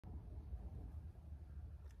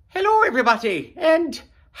Hello everybody, and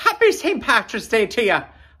happy St. Patrick's Day to you.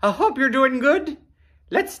 I hope you're doing good.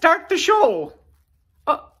 Let's start the show.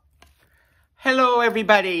 Hello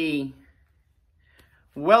everybody.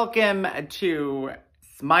 Welcome to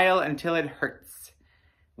Smile Until It Hurts,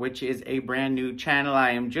 which is a brand new channel I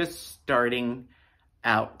am just starting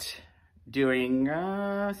out doing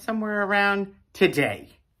somewhere around today.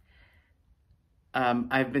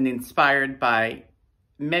 I've been inspired by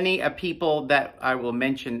many people that I will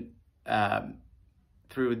mention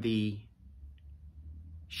through the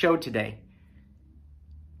show today.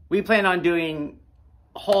 We plan on doing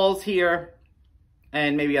hauls here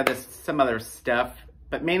and maybe some other stuff,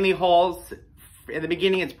 but mainly hauls. In the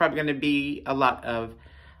beginning, it's probably going to be a lot of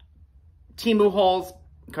TEMU hauls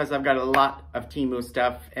because I've got a lot of TEMU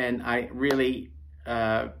stuff and I really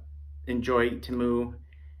enjoy TEMU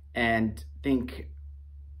and think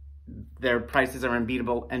their prices are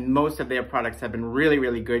unbeatable, and most of their products have been really,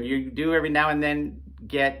 really good. You do every now and then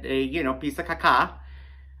get a, piece of caca.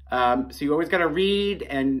 So you always got to read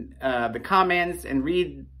and the comments and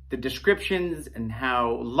read the descriptions and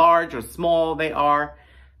how large or small they are,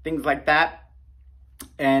 things like that.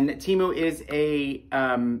 And TEMU is a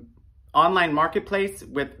online marketplace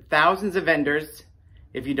with thousands of vendors.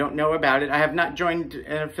 If you don't know about it, I have not joined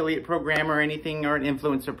an affiliate program or anything, or an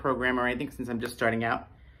influencer program or anything, since I'm just starting out.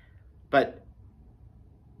 But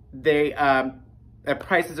their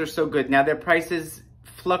prices are so good. Now, their prices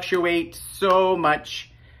fluctuate so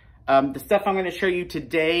much. The stuff I'm going to show you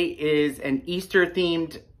today is an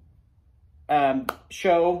Easter-themed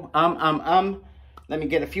show. Let me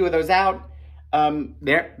get a few of those out.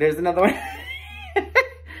 There's another one.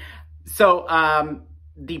 So,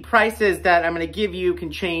 the prices that I'm going to give you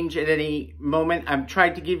can change at any moment. I've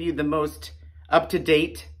tried to give you the most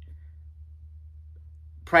up-to-date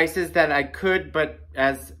prices that I could, but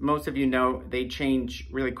as most of you know, they change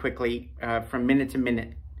really quickly from minute to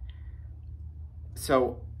minute.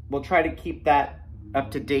 So we'll try to keep that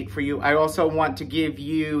up to date for you. I also want to give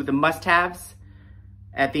you the must-haves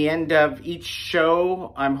at the end of each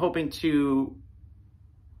show. I'm hoping to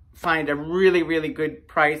find a really, really good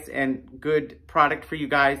price and good product for you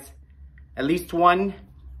guys. At least one.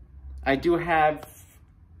 I do have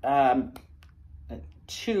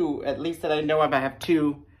two, at least that I know of. I have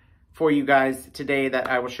two for you guys today that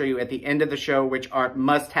I will show you at the end of the show, which are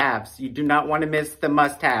must-haves. You do not want to miss the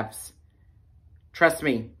must-haves. Trust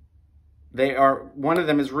me. One of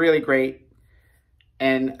them is really great,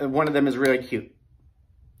 and one of them is really cute.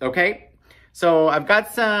 Okay? So I've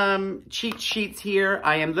got some cheat sheets here.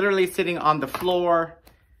 I am literally sitting on the floor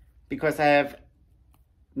because I have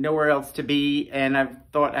nowhere else to be, and I've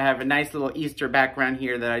thought I have a nice little Easter background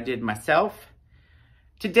here that I did myself.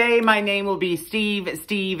 Today, my name will be Stevenson.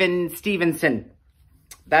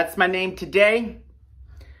 That's my name today.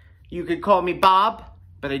 You could call me Bob,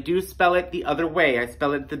 but I do spell it the other way. I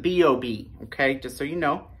spell it the B-O-B, okay? Just so you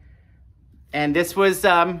know. And this was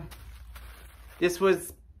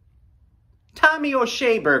Tommy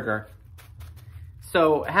O'Shea Burger.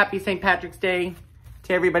 So, happy St. Patrick's Day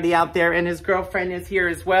to everybody out there. And his girlfriend is here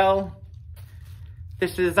as well.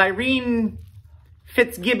 This is Irene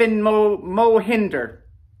Fitzgibbon Mohinder.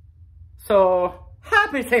 So,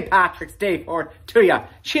 happy St. Patrick's Day to ya.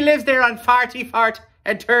 She lives there on 44th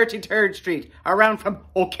and 33rd Street, around from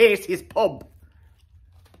O'Casey's Pub.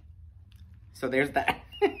 So there's that.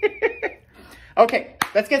 Okay,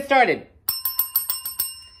 let's get started.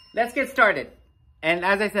 And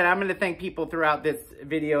as I said, I'm going to thank people throughout this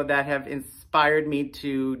video that have inspired me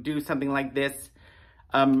to do something like this.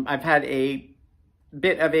 I've had a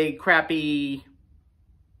bit of a crappy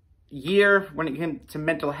year when it came to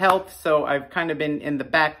mental health, so I've kind of been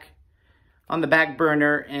on the back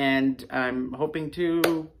burner, and I'm hoping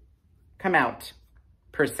to come out,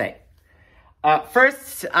 per se.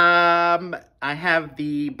 First, I have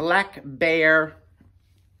the Black Bear.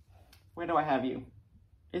 Where do I have you?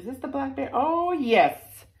 Is this the Black Bear? Oh, yes.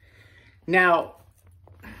 Now,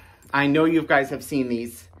 I know you guys have seen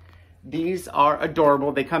these. These are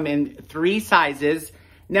adorable. They come in 3 sizes.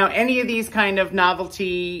 Now, any of these kind of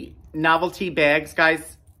novelty bags,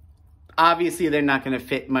 guys, obviously they're not going to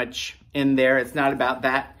fit much in there. It's not about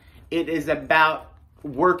that. It is about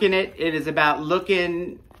working it. It is about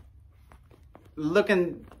looking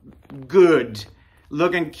good,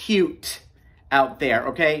 looking cute out there,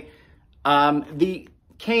 okay? The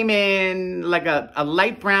came in like a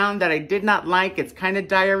light brown that I did not like. It's kind of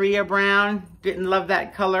diarrhea brown. Didn't love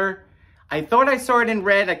that color. I thought I saw it in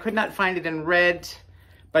red. I could not find it in red.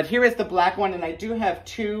 But here is the black one, and I do have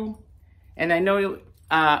 2. And I know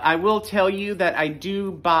I will tell you that I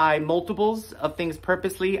do buy multiples of things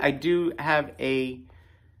purposely. I do have a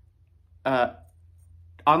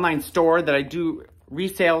online store that I do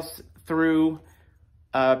resales through,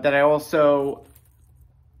 that I also,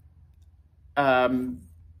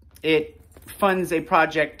 it funds a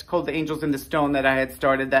project called The Angels in the Stone that I had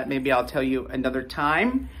started that maybe I'll tell you another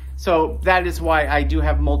time. So that is why I do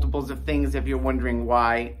have multiples of things, if you're wondering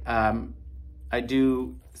why I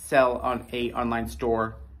do sell on a online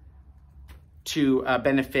store to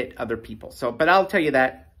benefit other people. So, but I'll tell you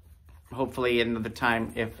that hopefully another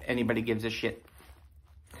time if anybody gives a shit.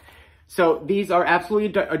 So these are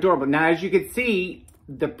absolutely adorable. Now, as you can see,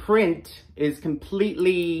 the print is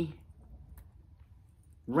completely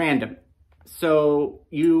random. So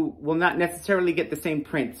you will not necessarily get the same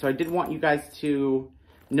print. So I did want you guys to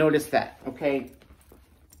notice that, okay?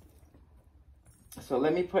 So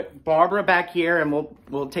let me put Barbara back here and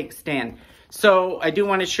we'll take a stand. So I do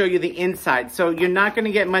want to show you the inside. So you're not going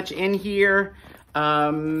to get much in here.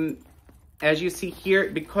 As you see here,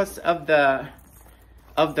 because of the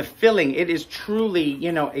filling, it is truly,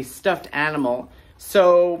 you know, a stuffed animal.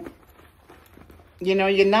 So, you know,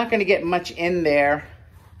 you're not going to get much in there.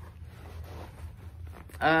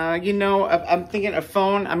 You know, I'm thinking a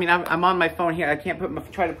phone. I mean, I'm on my phone here. I can't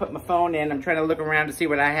try to put my phone in. I'm trying to look around to see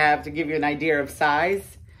what I have to give you an idea of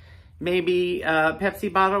size. Maybe a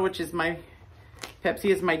Pepsi bottle, which is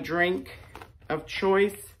Pepsi is my drink of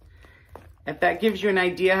choice. If that gives you an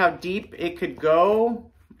idea how deep it could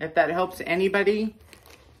go, if that helps anybody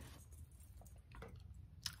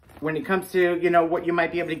when it comes to, you know, what you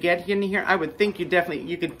might be able to get in here, I would think you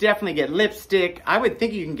could definitely get lipstick. I would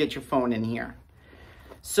think you can get your phone in here.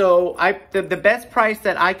 So the best price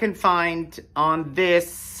that I can find on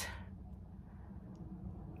this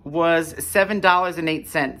was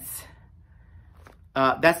 $7.08.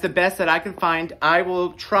 That's the best that I can find. I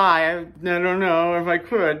will try, I don't know if I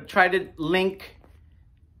could, try to link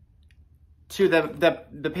to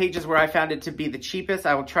the pages where I found it to be the cheapest.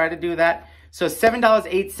 I will try to do that. So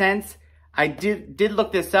 $7.08. I did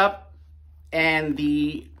look this up, and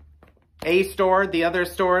the A store, the other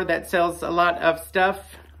store that sells a lot of stuff,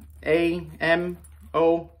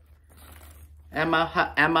 A-M-O, Emma,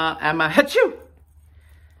 Hachoo,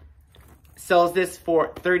 sells this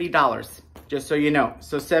for $30, just so you know.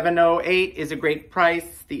 So $7.08 is a great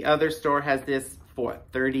price. The other store has this for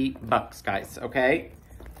 $30, guys, okay?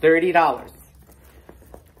 $30.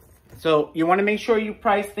 So you want to make sure you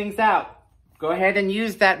price things out. Go ahead and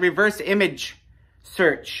use that reverse image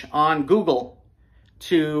search on Google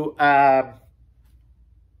to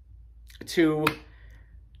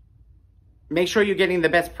make sure you're getting the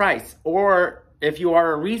best price, or if you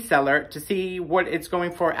are a reseller, to see what it's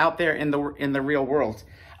going for out there in the real world.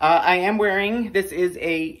 I am wearing, this is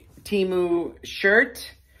a TEMU shirt.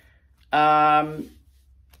 As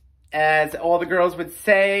all the girls would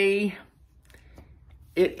say,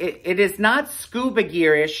 it is not scuba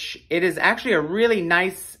gear-ish. It is actually a really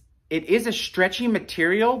nice, it is a stretchy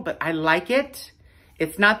material, but I like it.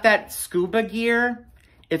 It's not that scuba gear.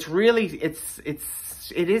 It's really, it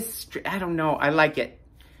is, I don't know, I like it.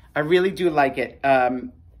 I really do like it.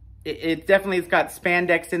 It definitely has got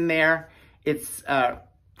spandex in there. It's,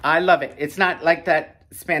 I love it. It's not like that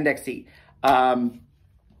spandexy. And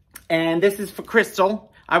this is for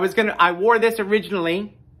Crystal. I wore this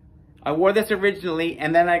originally. And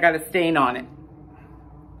then I got a stain on it.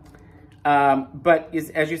 But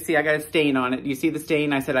as you see, I got a stain on it. You see the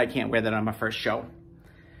stain? I said I can't wear that on my first show.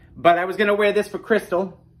 But I was going to wear this for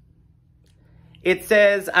Crystal. It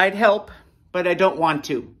says, I'd help, but I don't want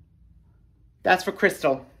to. That's for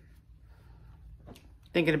Crystal.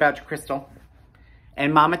 Thinking about you, Crystal.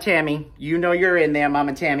 And Mama Tammy. You know you're in there,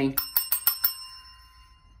 Mama Tammy.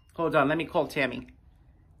 Hold on, let me call Tammy.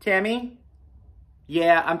 Tammy?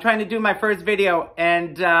 Yeah, I'm trying to do my first video,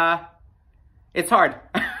 and it's hard.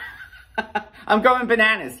 I'm going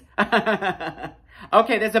bananas.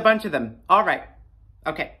 Okay, there's a bunch of them. All right.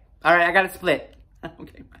 Okay. All right, I got to split.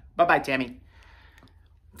 Okay. Bye-bye, Tammy.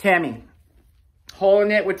 Tammy.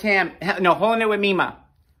 Holding it with holding it with Mima.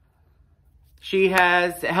 She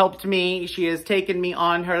has helped me. She has taken me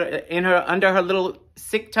on under her little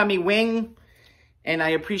sick tummy wing. And I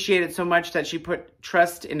appreciate it so much that she put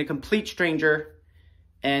trust in a complete stranger.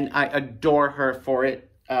 And I adore her for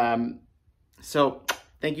it. So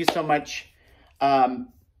thank you so much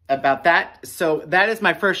about that. So that is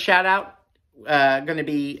my first shout out. Going to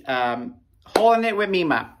be Holding It with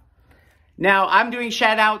Mima. Now I'm doing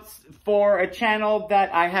shout outs for a channel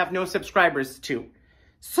that I have no subscribers to.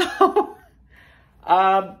 So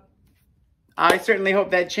I certainly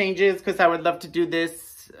hope that changes, because I would love to do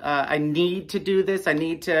this. I need to do this. I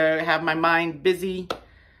need to have my mind busy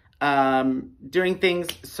doing things.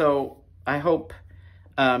 So I hope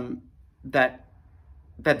that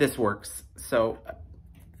this works. So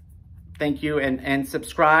thank you, and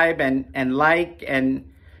subscribe and like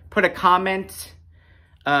and put a comment.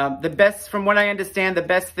 From what I understand, the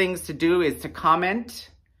best things to do is to comment,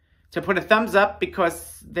 to put a thumbs up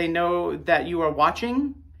because they know that you are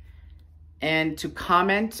watching, and to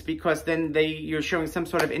comment because then you're showing some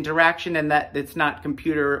sort of interaction and that it's not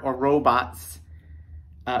computer or robots.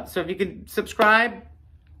 So if you can subscribe,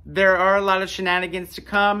 there are a lot of shenanigans to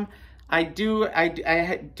come. I do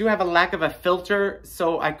have a lack of a filter,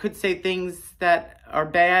 so I could say things that are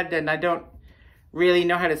bad and I don't really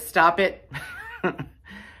know how to stop it.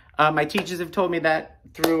 My teachers have told me that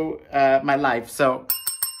through my life. So,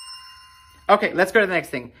 okay, let's go to the next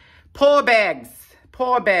thing. Paw bags.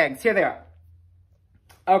 Paw bags. Here they are.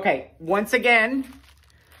 Okay, once again,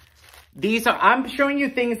 I'm showing you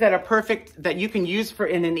things that are perfect that you can use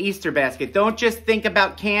in an Easter basket. Don't just think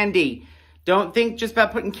about candy. Don't think just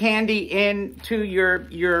about putting candy into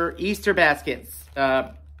your Easter baskets.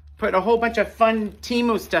 Put a whole bunch of fun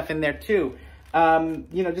TEMU stuff in there too.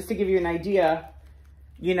 Just to give you an idea,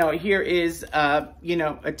 here is, a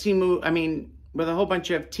TEMU, with a whole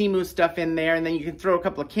bunch of TEMU stuff in there, and then you can throw a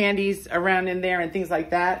couple of candies around in there and things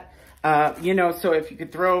like that. So if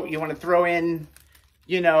you want to throw in,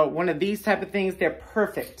 one of these type of things, they're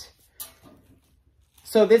perfect.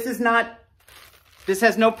 So this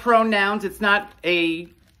has no pronouns. It's not a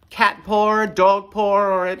cat paw, a dog paw,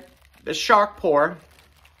 or a shark paw.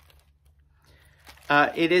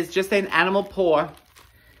 It is just an animal paw.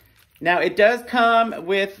 Now, it does come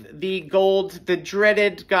with the gold, the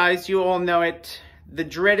dreaded, guys, you all know it, the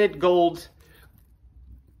dreaded gold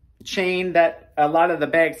chain that a lot of the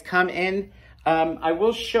bags come in. I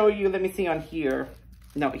will show you, let me see on here.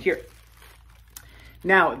 No, here.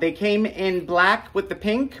 Now, they came in black with the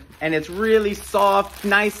pink, and it's really soft,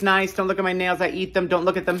 nice. Don't look at my nails, I eat them, don't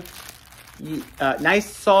look at them. Nice,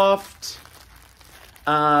 soft.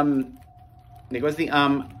 There goes the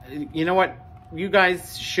You know what? You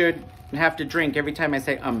guys should have to drink every time I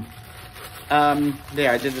say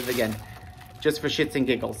There, I did it again. Just for shits and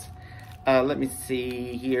giggles. Let me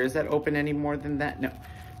see here. Is that open any more than that? No.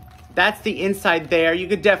 That's the inside there. You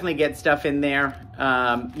could definitely get stuff in there.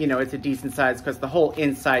 It's a decent size because the whole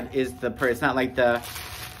inside is it's not like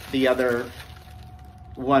the other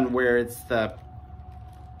one where it's the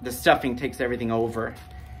stuffing takes everything over.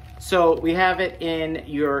 So we have it in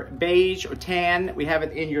your beige or tan. We have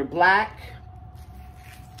it in your black.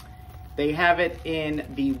 They have it in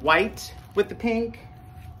the white with the pink.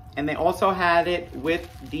 And they also had it with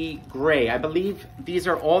the gray. I believe these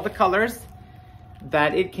are all the colors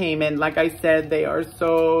that it came in. Like I said, they are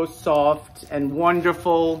so soft and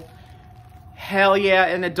wonderful. Hell yeah,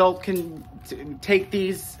 an adult can take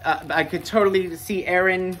these. I could totally see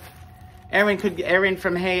Erin. Erin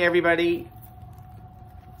from Hey Everybody.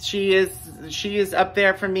 She is up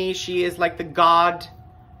there for me. She is like the god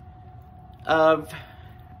of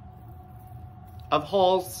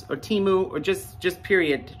hauls or TEMU or just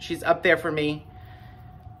period. She's up there for me.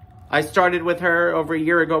 I started with her over a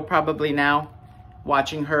year ago probably now,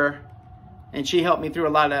 watching her, and she helped me through a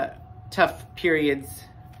lot of tough periods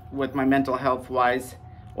with my mental health wise,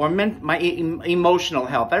 or my emotional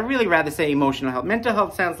health. I really rather say emotional health. Mental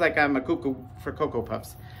health sounds like I'm a cuckoo for Cocoa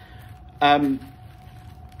Puffs.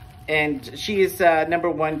 And she is number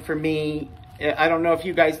one for me. I don't know if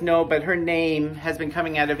you guys know, but her name has been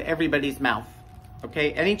coming out of everybody's mouth.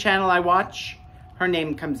 Okay, any channel I watch, her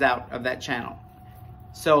name comes out of that channel.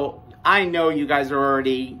 So I know you guys are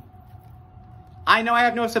already, I know I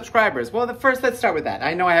have no subscribers. Well, let's start with that.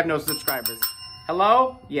 I know I have no subscribers.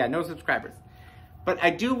 Hello? Yeah, no subscribers. But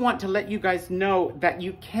I do want to let you guys know that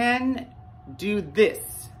you can do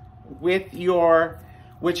this with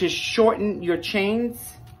which is shorten your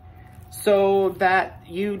chains so that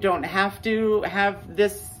you don't have to have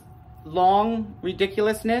this long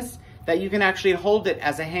ridiculousness, that you can actually hold it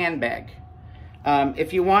as a handbag.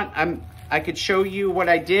 If you want, I could show you what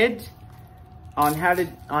I did on how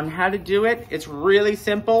to do it. It's really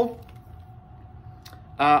simple.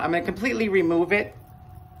 I'm gonna completely remove it.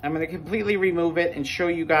 And show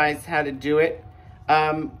you guys how to do it.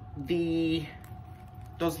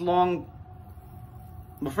 Those long.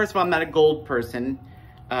 Well, first of all, I'm not a gold person.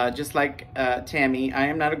 Just like Tammy, I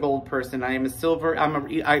am not a gold person. I am a silver.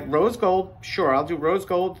 Rose gold. Sure, I'll do rose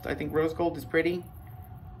gold. I think rose gold is pretty.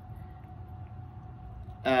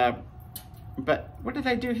 But what did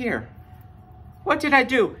I do here? What did I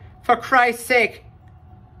do? For Christ's sake.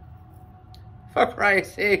 For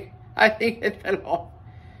Christ's sake. I think it fell off.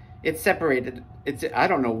 It's separated. I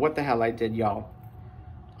don't know what the hell I did, y'all.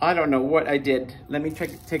 I don't know what I did. Let me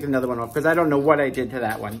take another one off because I don't know what I did to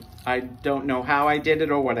that one. I don't know how I did it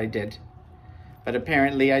or what I did. But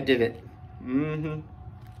apparently I did it.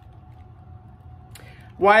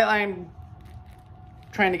 While I'm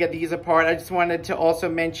trying to get these apart, I just wanted to also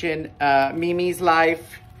mention Mimi's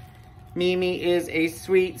life. Mimi is a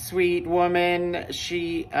sweet, sweet woman.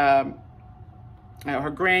 She, her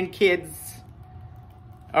grandkids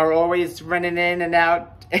are always running in and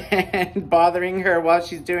out and bothering her while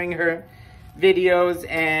she's doing her videos,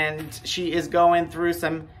 and she is going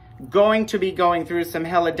to be going through some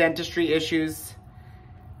hella dentistry issues.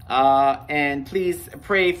 And please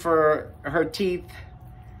pray for her teeth.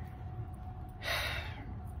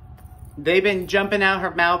 They've been jumping out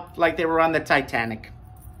her mouth like they were on the Titanic.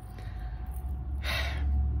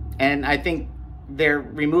 And I think they're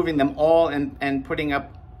removing them all and putting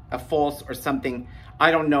up a false or something.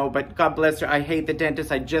 I don't know, but God bless her. I hate the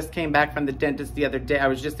dentist. I just came back from the dentist the other day. I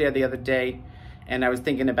was just there the other day, and I was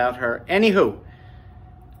thinking about her. Anywho's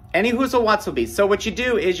a Watselby. So what you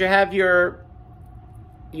do is you have your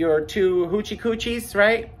two hoochie coochies,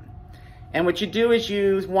 right? And what you do is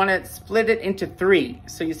you want to split it into 3.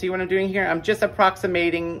 So you see what I'm doing here? I'm just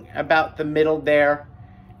approximating about the middle there,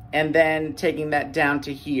 and then taking that down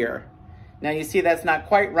to here. Now you see that's not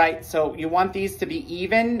quite right, so you want these to be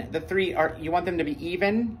even. The 3 are, you want them to be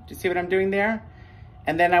even. Do you see what I'm doing there?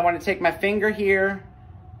 And then I want to take my finger here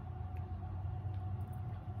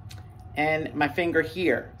and my finger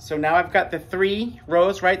here. So now I've got the 3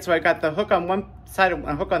 rows, right? So I got the hook on one side and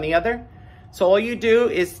a hook on the other. So all you do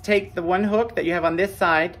is take the one hook that you have on this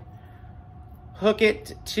side, hook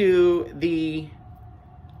it to the,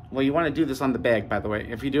 well, you want to do this on the bag, by the way.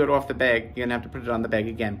 If you do it off the bag, you're gonna have to put it on the bag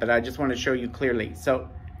again, but I just want to show you clearly. So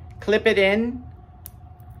clip it in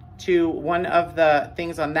to one of the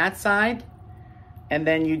things on that side, and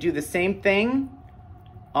then you do the same thing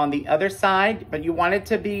on the other side, but you want it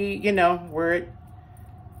to be, you know, where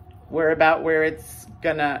it's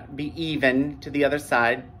gonna be even to the other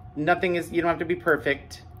side. Nothing is, you don't have to be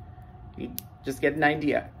perfect. You just get an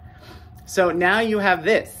idea. So now you have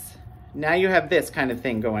this. Now you have this kind of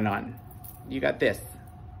thing going on. You got this.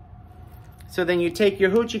 So then you take your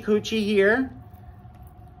hoochie coochie here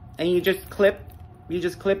and you just clip your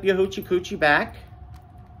hoochie coochie back.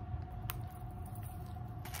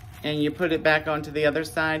 And you put it back onto the other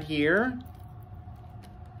side here.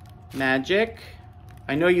 Magic.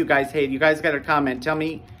 I know you guys hate it. You guys got to comment. Tell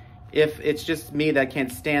me if it's just me that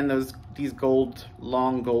can't stand these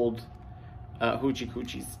long gold hoochie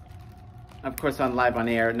coochies. Of course, on live on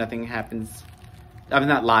air, nothing happens. I'm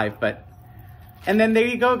not live, but. And then there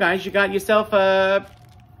you go, guys. You got yourself a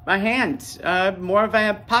hand, more of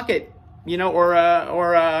a pocket, you know,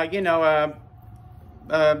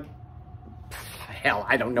 hell,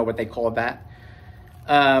 I don't know what they call that.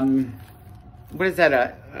 What is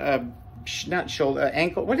that? Not shoulder,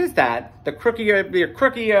 ankle. What is that? The crook of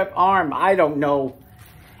your arm. I don't know.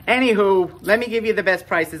 Anywho, let me give you the best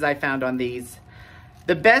prices I found on these.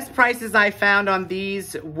 The best prices I found on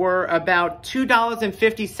these were about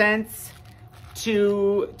 $2.50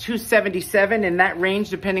 to $2.77 in that range,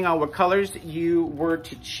 depending on what colors you were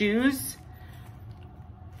to choose.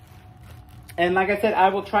 And like I said, I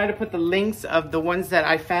will try to put the links of the ones that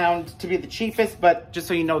I found to be the cheapest, but just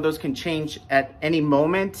so you know, those can change at any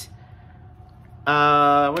moment.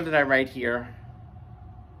 What did I write here?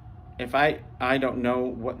 If I don't know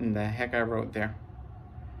what in the heck I wrote there.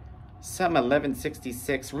 Some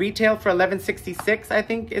 $11.66. Retail for $11.66, I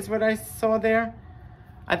think is what I saw there.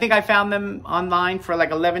 I think I found them online for like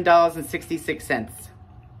 $11.66.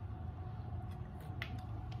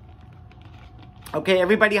 Okay,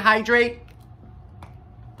 everybody hydrate.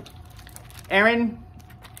 Erin,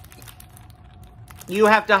 you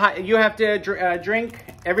have to drink.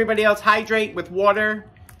 Everybody else hydrate with water.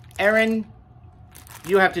 Erin,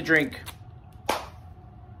 you have to drink.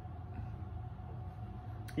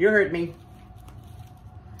 You heard me.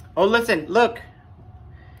 Oh, listen, look.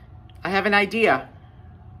 I have an idea.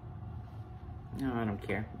 No, I don't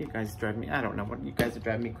care. You guys drive me, I don't know what, you guys are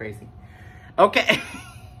driving me crazy. Okay.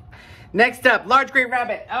 Next up, large gray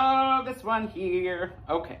rabbit. Oh, this one here.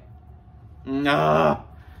 Okay. I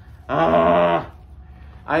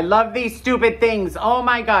love these stupid things. Oh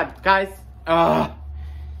my God, guys.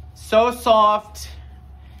 So soft.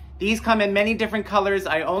 These come in many different colors.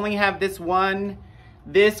 I only have this one.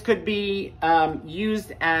 This could be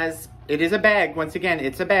used as, it is a bag. Once again,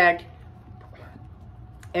 it's a bag.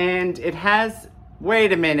 And it has,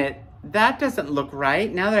 wait a minute. That doesn't look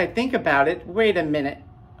right. Now that I think about it, wait a minute.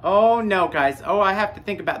 Oh no, guys. Oh, I have to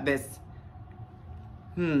think about this.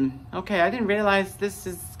 Okay, I didn't realize this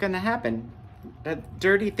is gonna happen.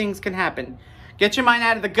 Dirty things can happen. Get your mind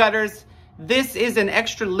out of the gutters. This is an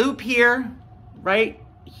extra loop here, right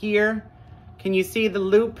here. Can you see the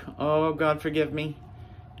loop? Oh, God, forgive me.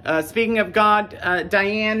 Speaking of God,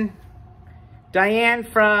 Diane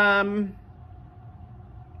from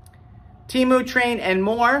TEMU Train and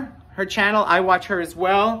More, her channel, I watch her as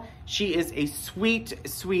well. She is a sweet,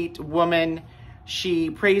 sweet woman. She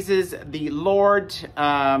praises the Lord,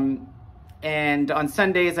 and on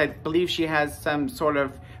Sundays, I believe she has some sort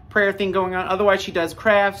of prayer thing going on. Otherwise, she does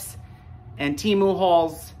crafts and TEMU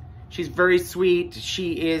hauls. She's very sweet.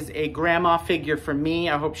 She is a grandma figure for me.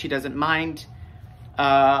 I hope she doesn't mind.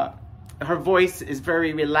 Her voice is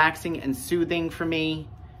very relaxing and soothing for me.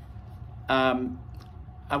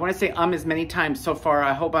 I want to say as many times so far.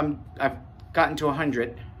 I hope I've gotten to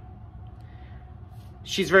 100.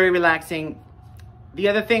 She's very relaxing. The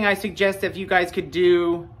other thing I suggest, if you guys could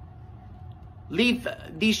do, leave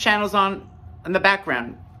these channels on in the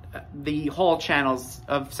background. The haul channels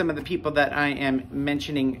of some of the people that I am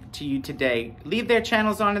mentioning to you today. Leave their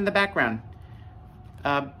channels on in the background.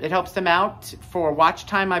 It helps them out for watch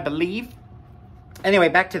time, I believe. Anyway,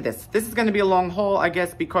 back to this. This is going to be a long haul, I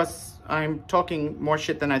guess, because I'm talking more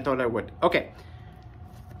shit than I thought I would. Okay.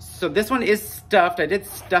 So this one is stuffed. I did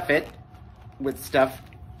stuff it with stuff.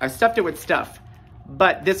 I stuffed it with stuff.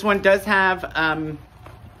 But this one does have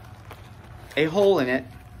a hole in it.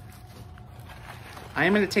 I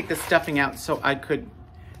am going to take the stuffing out so I could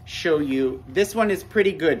show you. This one is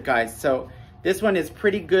pretty good, guys. So this one is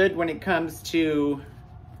pretty good when it comes to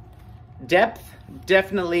depth.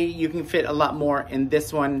 Definitely you can fit a lot more in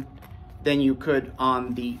this one than you could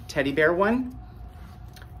on the teddy bear one.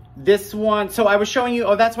 This one, so I was showing you,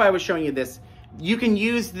 oh, that's why I was showing you this. You can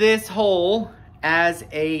use this hole as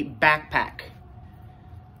a backpack.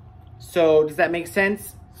 So does that make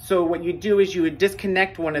sense? So what you do is you would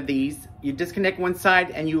disconnect one of these. You disconnect one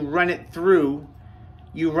side and you run it through.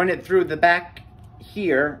 You run it through the back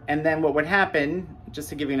here. And then what would happen, just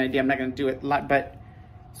to give you an idea, I'm not going to do it, but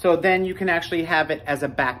so then you can actually have it as a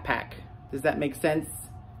backpack. Does that make sense?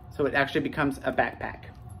 So it actually becomes a backpack.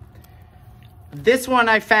 This one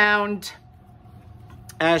I found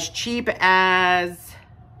as cheap as,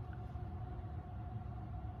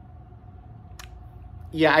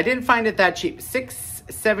 yeah, I didn't find it that cheap.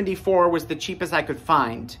 $6.74 was the cheapest I could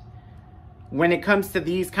find. When it comes to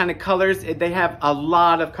these kind of colors, they have a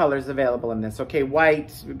lot of colors available in this. Okay,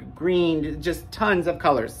 white, green, just tons of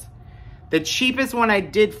colors. The cheapest one I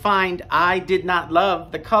did find, I did not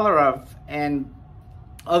love the color of, and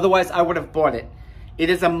otherwise I would have bought it. It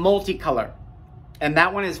is a multicolor, and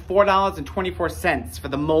that one is $4.24 for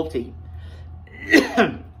the multi.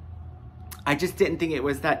 I just didn't think it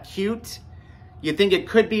was that cute. You think it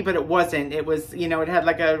could be, but it wasn't. It was, you know, it had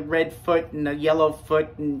like a red foot and a yellow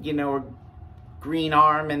foot and, you know, a green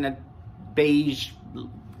arm and a beige,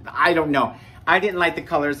 I don't know. I didn't like the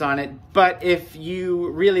colors on it, but if you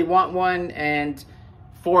really want one and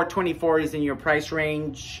 $4.24 is in your price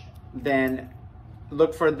range, then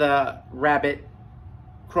look for the rabbit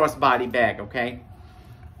crossbody bag, okay?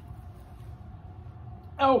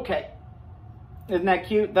 Okay. Isn't that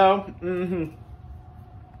cute though? Mm-hmm.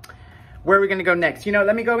 Where are we gonna go next? You know,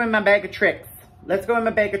 let me go in my bag of tricks. Let's go in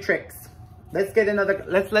my bag of tricks. Let's get another,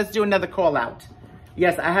 let's do another call out.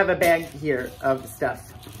 Yes, I have a bag here of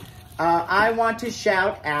stuff. I want to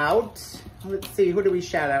shout out, let's see, who do we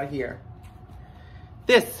shout out here?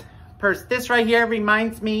 This purse, this right here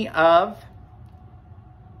reminds me of,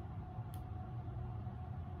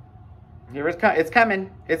 here it's coming,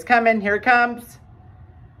 here it comes.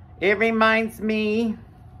 It reminds me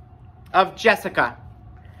of Jessica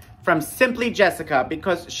from Simply Jessica,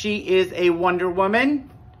 because she is a Wonder Woman.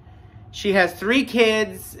 She has 3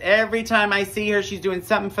 kids. Every time I see her, she's doing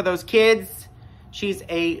something for those kids. She's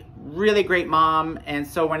a really great mom. And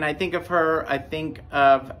so when I think of her, I think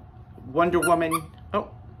of Wonder Woman. Oh,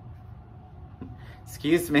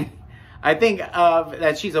 excuse me. I think of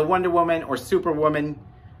that she's a Wonder Woman or Superwoman.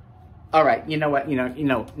 All right, you know what?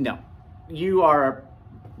 No. You are a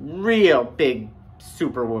real big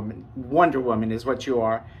Superwoman. Wonder Woman is what you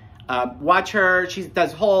are. Watch her. She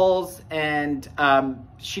does hauls and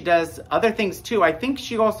she does other things too. I think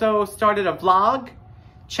she also started a vlog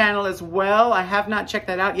channel as well. I have not checked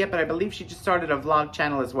that out yet, but I believe she just started a vlog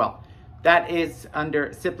channel as well. That is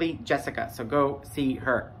under Simply Jessica, so go see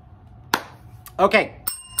her. Okay.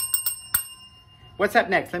 What's up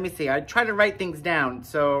next? Let me see. I try to write things down.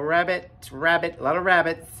 So rabbit, a lot of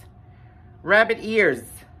rabbits. Rabbit ears.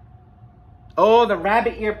 Oh, the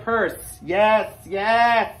rabbit ear purse. Yes,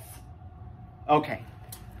 yes. Okay.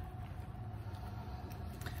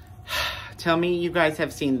 Tell me you guys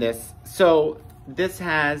have seen this. So this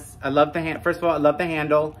has, I love the hand. First of all, I love the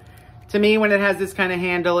handle. To me, when it has this kind of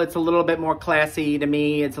handle, it's a little bit more classy. To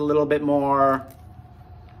me, it's a little bit more,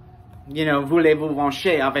 you know, voulez-vous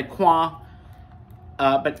manger avec quoi?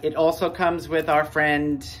 But it also comes with our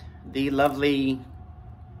friend, the lovely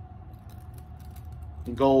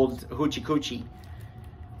gold hoochie coochie.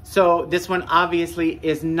 So this one obviously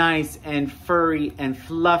is nice and furry and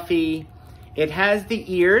fluffy. It has the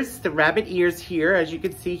ears, the rabbit ears here, as you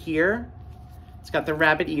can see here. It's got the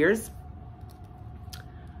rabbit ears.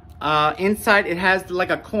 Inside it has like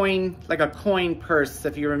a coin purse,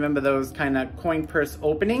 if you remember those kind of coin purse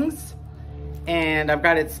openings. And I've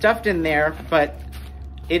got it stuffed in there, but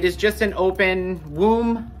it is just an open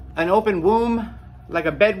womb, like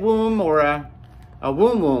a bed womb or a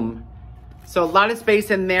womb. So a lot of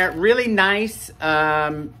space in there, really nice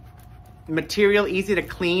material, easy to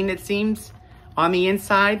clean, it seems, on the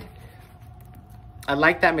inside. I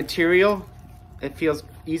like that material. It feels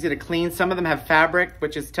easy to clean. Some of them have fabric,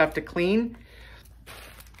 which is tough to clean.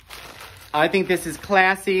 I think this is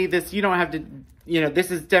classy. This, you don't have to, you know,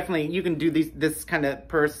 this is definitely, you can do this kind of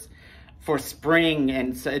purse for spring,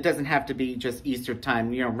 and so it doesn't have to be just Easter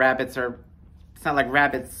time. You know, rabbits are, it's not like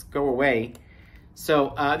rabbits go away.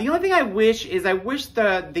 So the only thing I wish is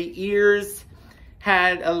the ears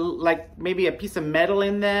had like maybe a piece of metal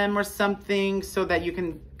in them or something, so that you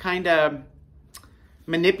can kind of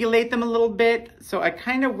manipulate them a little bit. So I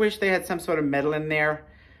kind of wish they had some sort of metal in there,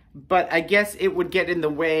 but I guess it would get in the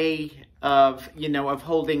way of, you know, of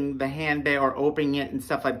holding the handbag or opening it and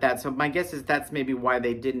stuff like that. So my guess is that's maybe why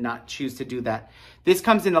they did not choose to do that. This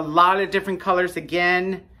comes in a lot of different colors.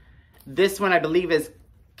 Again, this one I believe is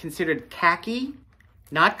considered khaki,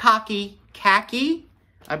 not cocky, khaki.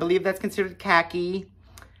 I believe that's considered khaki.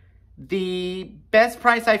 The best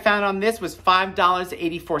price I found on this was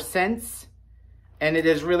 $5.84, and it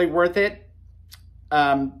is really worth it.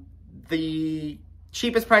 The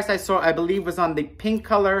cheapest price I saw, I believe, was on the pink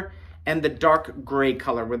color and the dark gray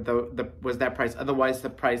color was that price. Otherwise, the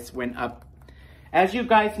price went up. As you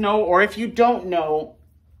guys know, or if you don't know,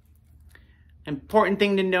 important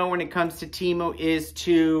thing to know when it comes to TEMU is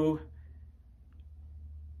to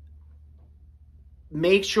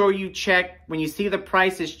make sure you check when you see the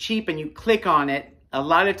price is cheap and you click on it. A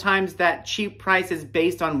lot of times that cheap price is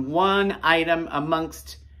based on one item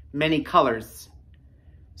amongst many colors.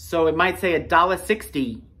 So it might say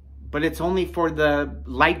 $1.60, but it's only for the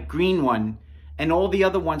light green one, and all the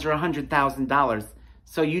other ones are $100,000.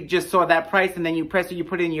 So you just saw that price, and then you press it, you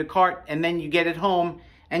put it in your cart, and then you get it home,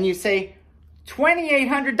 and you say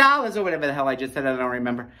 $2,800 or whatever the hell I just said. I don't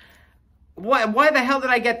remember. Why the hell did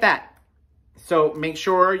I get that? So make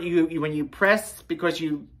sure you when you press, because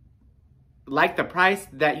you like the price,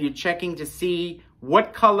 that you're checking to see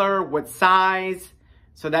what color, what size.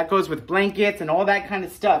 So that goes with blankets and all that kind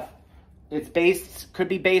of stuff. It's could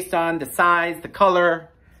be based on the size, the color,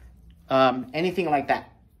 anything like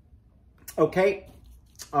that. Okay,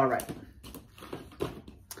 all right.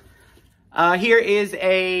 Here is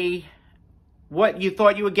a what you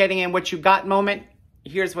thought you were getting and what you got moment.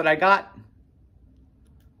 Here's what I got.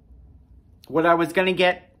 What I was gonna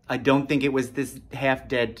get, I don't think it was this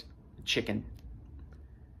half-dead chicken.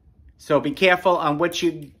 So be careful on what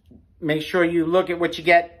you, make sure you look at what you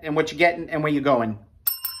get and what you're getting and where you're going.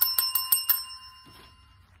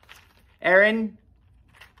 Erin,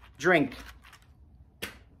 drink.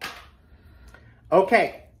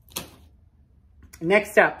 Okay.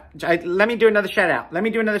 Next up, let me do another shout out. Let me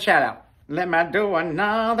do another shout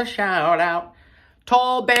out.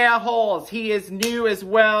 Tall Bear Halls. He is new as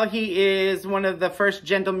well. He is one of the first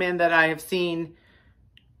gentlemen that I have seen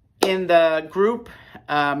in the group.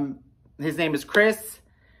 His name is Chris.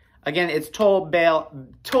 Again, it's Tall Bear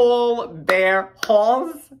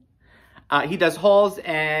Halls. He does hauls,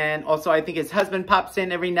 and also I think his husband pops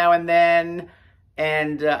in every now and then.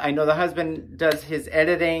 And I know the husband does his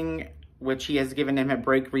editing, which he has given him a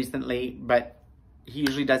break recently, but he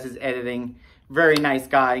usually does his editing. Very nice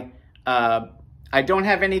guy. I don't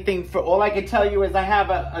have anything for, all I can tell you is I have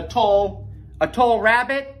a tall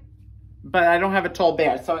rabbit, but I don't have a tall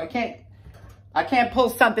bear. So I can't pull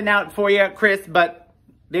something out for you, Chris, but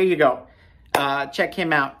there you go. Check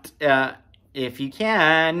him out if you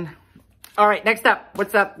can. All right, next up.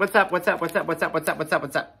 What's up?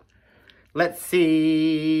 Let's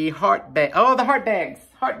see. Heart bag. Oh, the heart bags.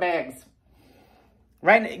 Heart bags.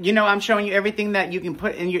 Right? You know, I'm showing you everything that you can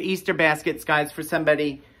put in your Easter baskets, guys, for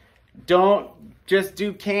somebody. Don't just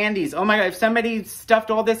do candies. Oh my God, if somebody stuffed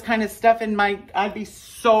all this kind of stuff in my, I'd be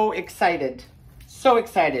so excited. So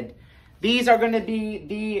excited. These are going to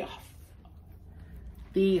be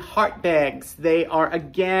the heart bags. They are,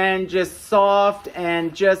 again, just soft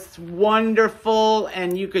and just wonderful,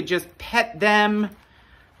 and you could just pet them.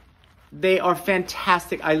 They are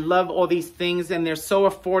fantastic. I love all these things, and they're so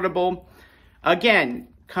affordable. Again,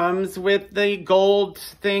 comes with the gold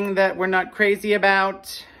thing that we're not crazy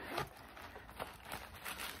about.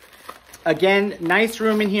 Again, nice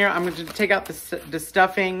room in here. I'm going to take out the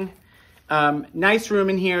stuffing. Nice room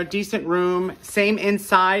in here, decent room. Same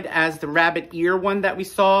inside as the rabbit ear one that we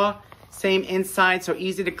saw. Same inside, so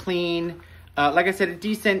easy to clean. Like I said, a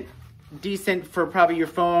decent for probably your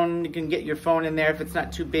phone. You can get your phone in there if it's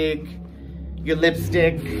not too big. Your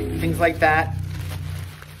lipstick, things like that.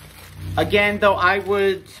 Again, though, I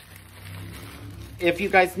would, if you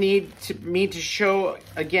guys need me to show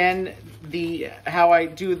again how I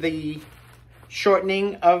do the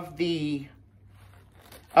shortening of the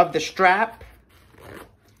strap,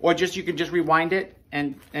 or just you can just rewind it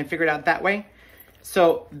and figure it out that way.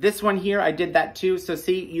 So this one here, I did that too. So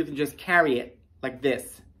see, you can just carry it like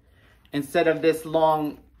this instead of this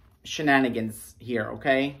long shenanigans here,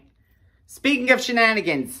 okay? Speaking of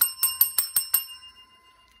shenanigans,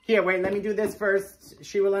 here, wait, let me do this first.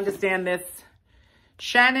 She will understand this.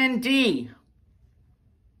 Shannon D.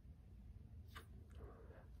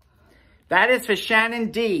 That is for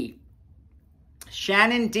Shannon D.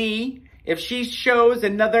 Shannon D, if she shows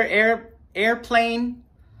another airplane,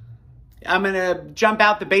 I'm going to jump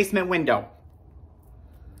out the basement window.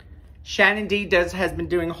 Shannon D has been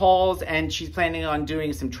doing hauls, and she's planning on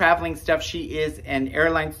doing some traveling stuff. She is an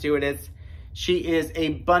airline stewardess. She is a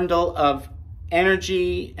bundle of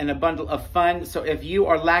energy and a bundle of fun. So if you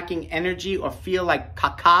are lacking energy or feel like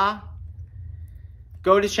caca,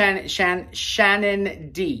 go to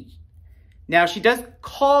Shannon D. Now, she does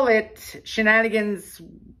call it Shenanigans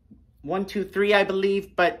 123, I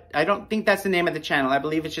believe, but I don't think that's the name of the channel. I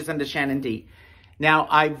believe it's just under Shannon D. Now,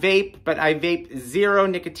 I vape, but I vape zero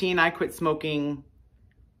nicotine. I quit smoking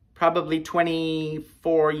probably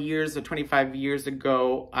 24 years or 25 years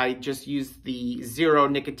ago. I just used the zero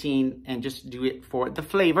nicotine and just do it for the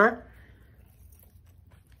flavor.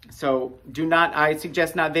 So I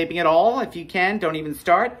suggest not vaping at all. If you can, don't even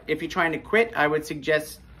start. If you're trying to quit, I would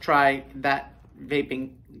suggest try that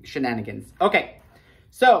vaping shenanigans. Okay,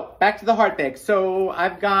 so back to the heart bag. So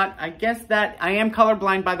I've got, I guess that I am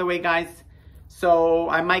colorblind, by the way, guys. So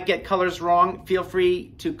I might get colors wrong. Feel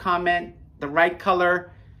free to comment the right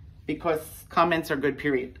color, because comments are good,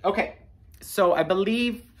 period. Okay, so I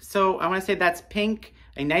believe, so I want to say that's pink,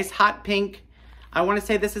 a nice hot pink. I want to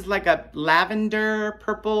say this is like a lavender,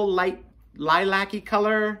 purple, light lilac-y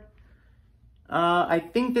color. I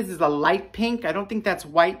think this is a light pink. I don't think that's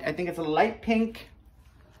white. I think it's a light pink.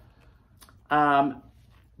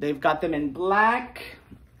 They've got them in black.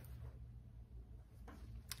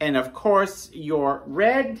 And of course, your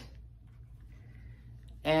red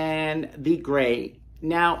and the gray.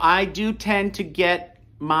 Now, I do tend to get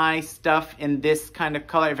my stuff in this kind of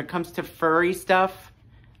color. If it comes to furry stuff,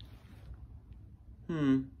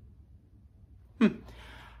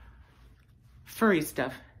 furry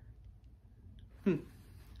stuff.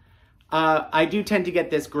 I do tend to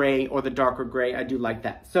get this gray or the darker gray. I do like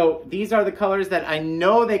that. So these are the colors that I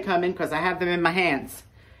know they come in because I have them in my hands.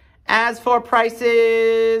 As for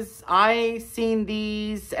prices, I seen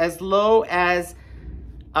these as low as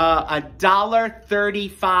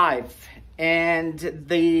 $1.35. And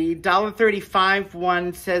the $1.35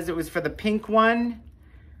 one says it was for the pink one,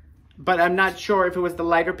 but I'm not sure if it was the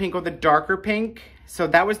lighter pink or the darker pink. So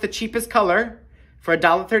that was the cheapest color for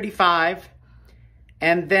 $1.35.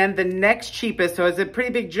 And then the next cheapest, so it's a pretty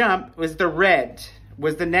big jump, was the red,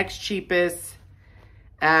 was the next cheapest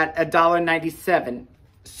at $1.97.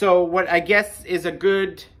 So what I guess is a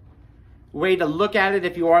good way to look at it,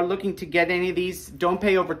 if you are looking to get any of these, don't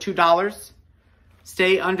pay over $2.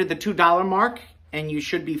 Stay under the $2 mark, and you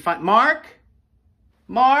should be fine. Mark?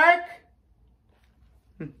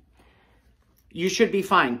 You should be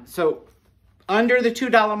fine. So under the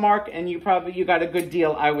 $2 mark, and you got a good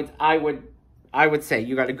deal. I would say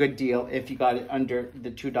you got a good deal if you got it under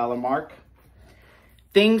the $2 mark.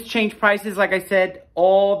 Things change prices, like I said,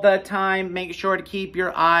 all the time. Make sure to keep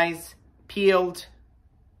your eyes peeled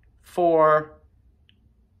for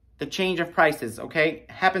the change of prices, okay?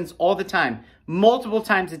 Happens all the time. Multiple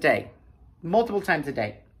times a day. Multiple times a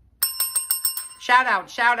day. Shout out,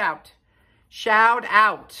 shout out. Shout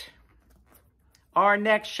out. Our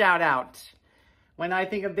next shout out. When I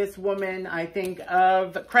think of this woman, I think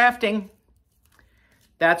of crafting.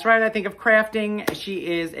 That's right, I think of crafting. She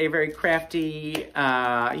is a very crafty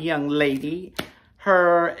young lady.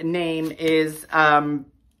 Her name is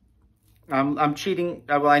I'm cheating.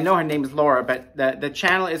 Well, I know her name is Laura, but the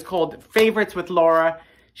channel is called Favorites with Laura.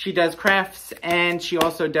 She does crafts and she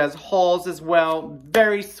also does hauls as well.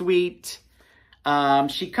 Very sweet.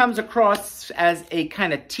 She comes across as a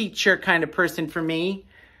kind of teacher kind of person for me.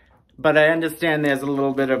 But I understand there's a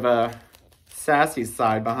little bit of a sassy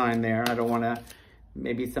side behind there. I don't want to...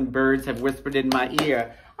 Maybe some birds have whispered in my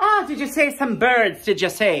ear. Ah, did you say some birds, did you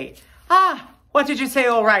say? Ah, what did you say,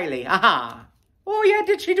 O'Reilly? Aha. Oh, yeah,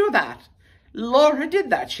 did she do that? Laura did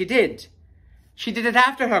that. She did. She did it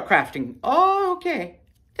after her crafting. Oh, okay.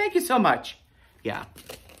 Thank you so much. Yeah.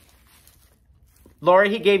 Laura,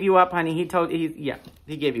 he gave you up, honey. He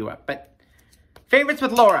gave you up. But Favorites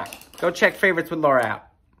with Laura. Go check Favorites with Laura out.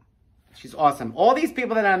 She's awesome. All these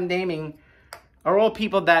people that I'm naming are all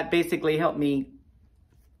people that basically help me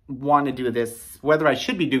want to do this. Whether I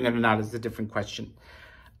should be doing it or not is a different question.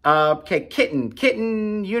 Okay,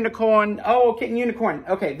 kitten, unicorn. Oh, kitten, unicorn.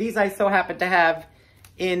 Okay, these I so happen to have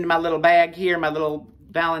in my little bag here, my little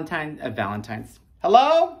Valentine's.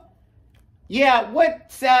 Hello? Yeah,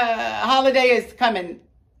 what holiday is coming?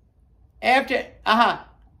 After,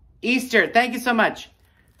 Easter. Thank you so much.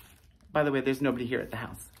 By the way, there's nobody here at the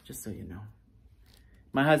house, just so you know.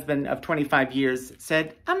 My husband of 25 years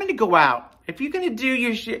said, I'm going to go out. If you're going to do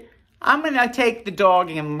your shit, I'm going to take the dog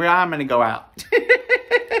and I'm going to go out.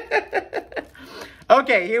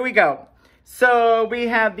 Okay, here we go. So we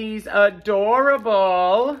have these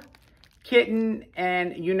adorable kitten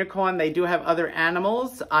and unicorn. They do have other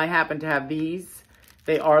animals. I happen to have these.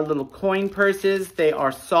 They are little coin purses. They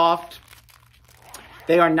are soft.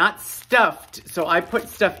 They are not stuffed, so I put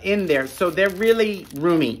stuff in there. So they're really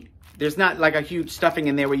roomy. There's not like a huge stuffing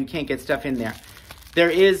in there where you can't get stuff in there. There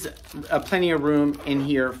is plenty of room in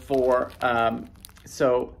here for,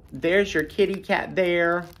 so there's your kitty cat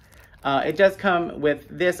there. It does come with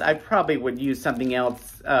this. I probably would use something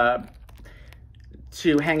else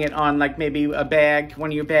to hang it on, like maybe a bag, one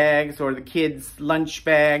of your bags, or the kids' lunch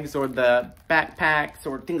bags, or the backpacks,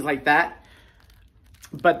 or things like that.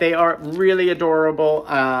 But they are really adorable.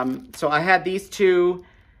 So I had these two.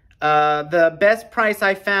 The best price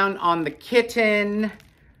I found on the kitten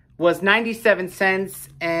was 97 cents,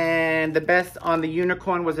 and the best on the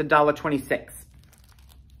unicorn was $1.26.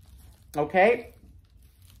 Okay.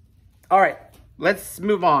 All right, let's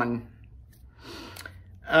move on.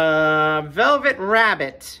 Velvet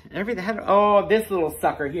Rabbit. Oh, this little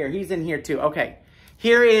sucker here. He's in here too. Okay.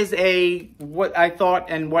 Here is what I thought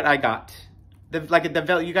and what I got.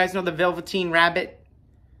 You guys know the Velveteen Rabbit?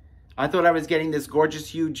 I thought I was getting this gorgeous,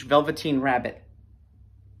 huge Velveteen Rabbit.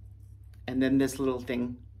 And then this little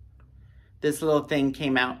thing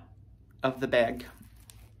came out of the bag.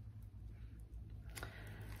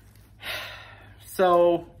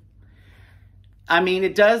 So, I mean,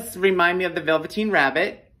 it does remind me of the Velveteen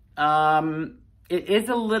Rabbit. It is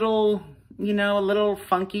a little, a little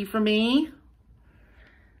funky for me.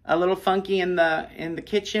 A little funky in the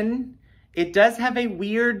kitchen. It does have a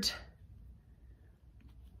weird,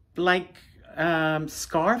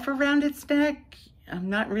 scarf around its neck. I'm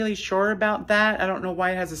not really sure about that. I don't know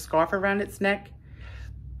why it has a scarf around its neck.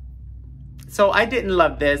 So I didn't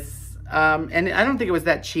love this. And I don't think it was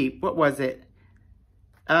that cheap. What was it?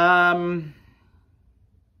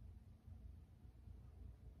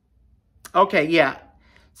 Okay, yeah.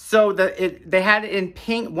 So they had it in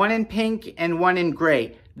pink, one in pink and one in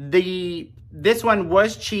gray. This one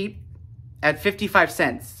was cheap at 55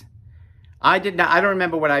 cents. I don't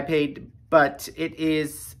remember what I paid, but it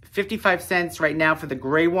is 55 cents right now for the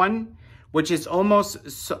gray one, which is almost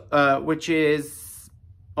sold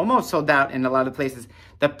out in a lot of places.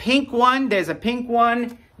 The pink one, there's a pink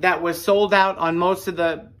one that was sold out on most of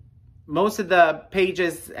the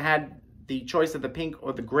pages had the choice of the pink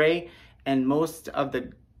or the gray, and most of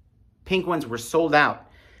the pink ones were sold out.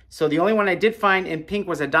 So the only one I did find in pink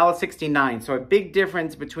was $1.69. So a big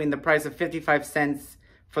difference between the price of 55 cents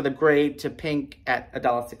for the gray to pink at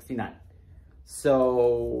 $1.69.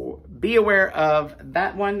 So be aware of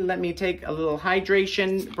that one. Let me take a little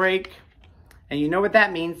hydration break. And you know what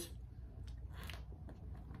that means.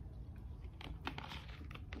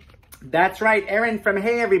 That's right, Erin from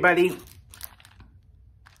Hey Everybody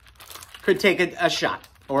could take a shot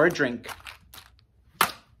or a drink.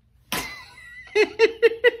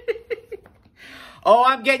 Oh,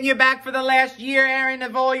 I'm getting you back for the last year, Erin,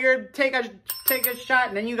 of all your take a shot,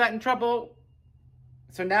 and then you got in trouble.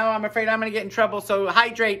 So now I'm afraid I'm going to get in trouble. So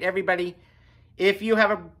hydrate, everybody. If you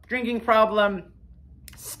have a drinking problem,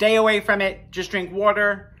 stay away from it. Just drink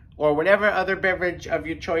water or whatever other beverage of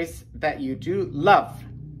your choice that you do love.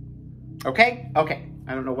 Okay? Okay.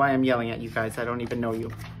 I don't know why I'm yelling at you guys. I don't even know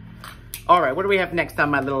you. All right, what do we have next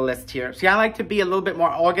on my little list here? See, I like to be a little bit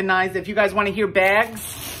more organized. If you guys want to hear bags,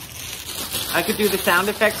 I could do the sound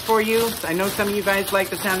effects for you. I know some of you guys like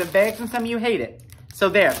the sound of bags and some of you hate it. So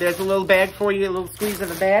there's a little bag for you, a little squeeze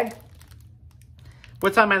of a bag.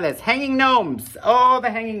 What's on my list? Hanging gnomes. Oh, the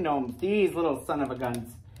hanging gnomes. These little son of a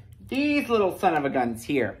guns. These little son of a guns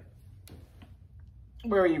here.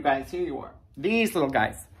 Where are you guys? Here you are. These little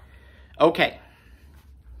guys. Okay.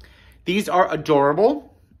 These are adorable.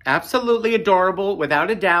 Absolutely adorable, without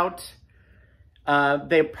a doubt.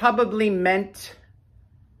 They're probably meant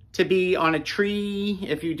to be on a tree,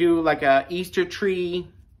 if you do like a Easter tree.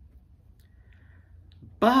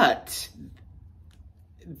 But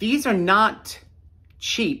these are not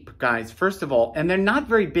cheap, guys, first of all. And they're not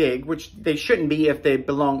very big, which they shouldn't be if they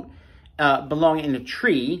belong in a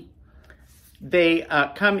tree. They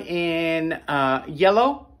come in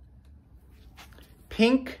yellow,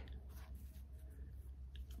 pink.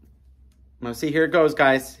 Well, see, here it goes,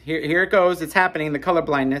 guys. Here it goes. It's happening, the color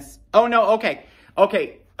blindness. Oh, no, okay.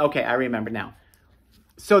 Okay, I remember now.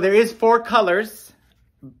 So there is 4 colors,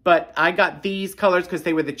 but I got these colors because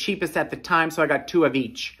they were the cheapest at the time, so I got 2 of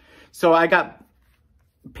each. So I got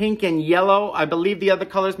pink and yellow. I believe the other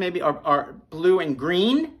colors maybe are blue and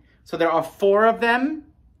green. So there are 4 of them.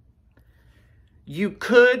 You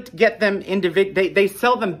could get them individually. They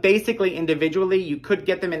sell them basically individually. You could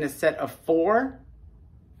get them in a set of 4.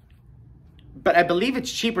 But I believe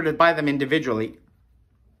it's cheaper to buy them individually.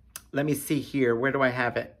 Let me see here. Where do I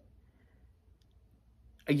have it?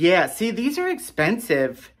 Yeah, see, these are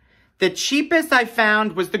expensive. The cheapest I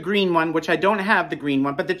found was the green one, which I don't have the green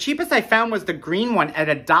one. But the cheapest I found was the green one at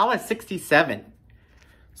 $1.67.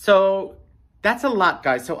 So that's a lot,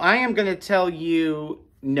 guys. So I am going to tell you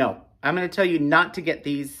no. I'm going to tell you not to get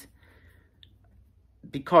these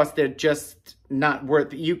because they're just not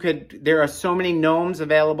worth it. There are so many gnomes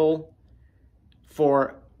available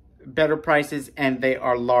for better prices, and they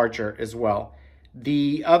are larger as well.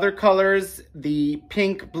 The other colors, the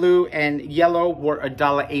pink, blue, and yellow, were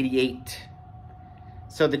 $1.88.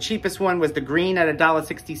 So the cheapest one was the green at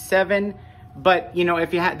 $1.67. But you know,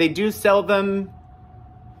 if you they do sell them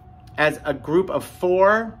as a group of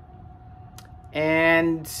 4.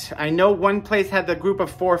 And I know one place had the group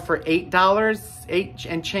of 4 for $8, 8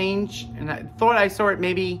 and change. And I thought I saw it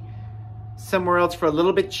maybe somewhere else for a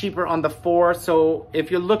little bit cheaper on the 4. So if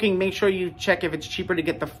you're looking, make sure you check if it's cheaper to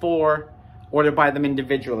get the 4 or to buy them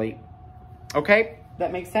individually. Okay,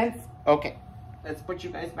 that makes sense? Okay, let's put you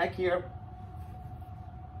guys back here.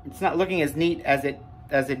 It's not looking as neat as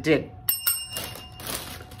it did.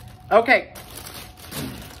 Okay.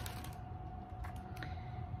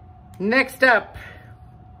 Next up,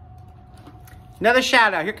 another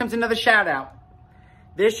shout out. Here comes another shout out.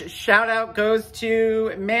 This shout out goes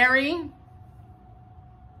to Mary.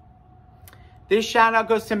 This shout out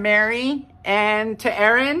goes to Mary and to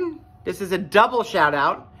Erin. This is a double shout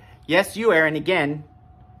out. Yes, you, Erin, again.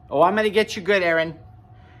 Oh, I'm going to get you good, Erin.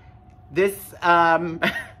 This, now,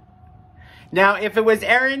 if it was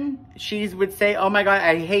Erin, she would say, oh my God,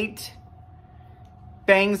 I hate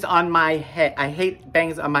bangs on my head. I hate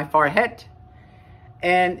bangs on my forehead.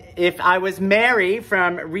 And if I was Mary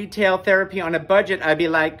from Retail Therapy on a Budget, I'd be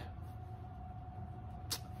like,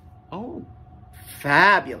 oh,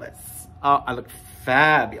 fabulous. Oh, I look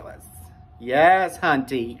fabulous. Yes,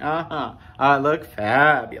 hunty. I look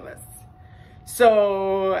fabulous.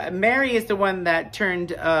 So Mary is the one that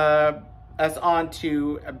turned us on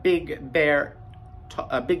to Big Bear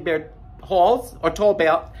Halls, or Tall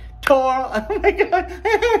Bear. Oh my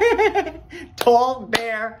God. Tall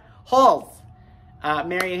Bear Halls.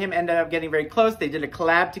 Mary and him ended up getting very close. They did a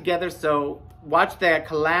collab together, so watch that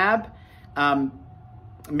collab.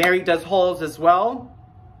 Mary does hauls as well.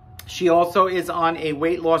 She also is on a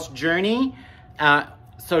weight loss journey.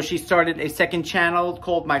 So she started a second channel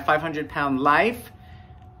called My 500 Pound Life.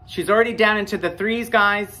 She's already down into the 3s,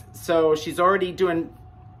 guys. So she's already doing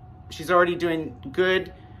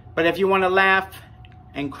good. But if you want to laugh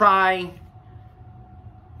and cry,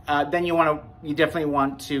 then you definitely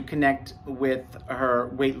want to connect with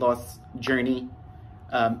her weight loss journey.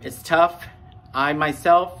 It's tough. I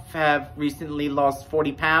myself have recently lost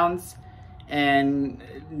 40 pounds and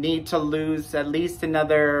need to lose at least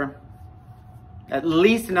another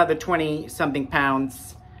 20 something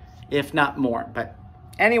pounds, if not more. But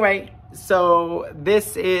anyway, so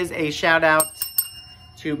this is a shout out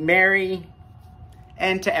to Mary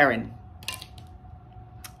and to Erin.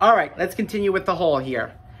 All right, let's continue with the haul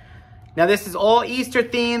here. Now this is all Easter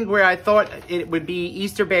themed, where I thought it would be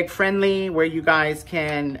Easter bag friendly, where you guys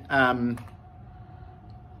can,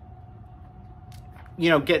 you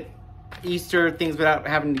know, get Easter things without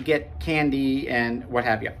having to get candy and what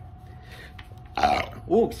have you.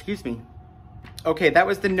 Oh, excuse me. Okay, that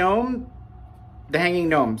was the gnome, the hanging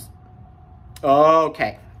gnomes.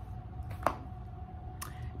 Okay.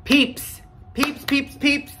 Peeps, peeps, peeps,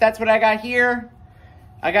 peeps. That's what I got here.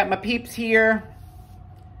 I got my peeps here.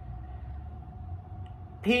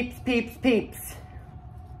 Peeps, peeps, peeps.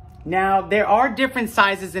 Now, there are different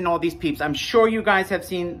sizes in all these peeps. I'm sure you guys have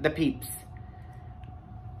seen the peeps.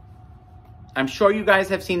 I'm sure you guys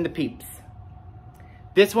have seen the peeps.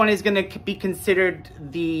 This one is going to be considered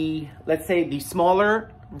the, let's say, the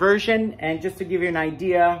smaller version. And just to give you an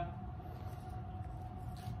idea,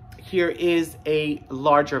 here is a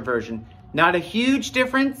larger version. Not a huge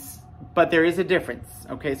difference, but there is a difference.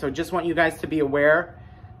 Okay, so just want you guys to be aware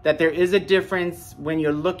that there is a difference when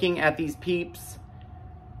you're looking at these peeps.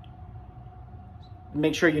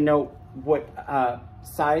 Make sure you know what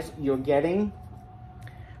size you're getting.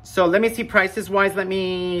 So let me see prices wise. Let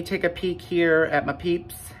me take a peek here at my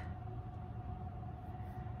peeps.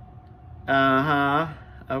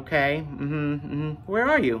 Okay. Where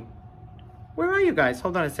are you? Where are you guys?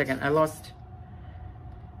 Hold on a second. I lost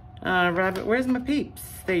Rabbit. Where's my peeps?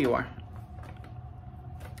 There you are.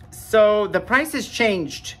 So the prices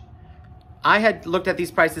changed. I had looked at these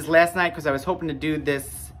prices last night because I was hoping to do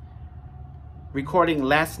this recording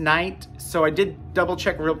last night. So I did double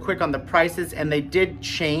check real quick on the prices, and they did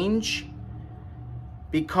change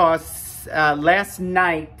because last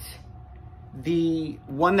night the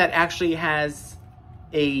one that actually has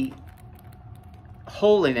a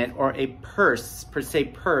hole in it, or a purse, per se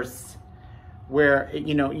purse, where,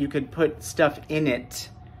 you know, you could put stuff in it,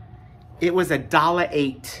 it was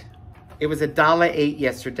 $1.08. It was $1.08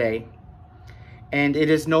 yesterday, and it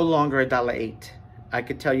is no longer $1.08. I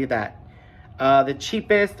could tell you that. The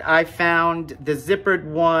cheapest I found, the zippered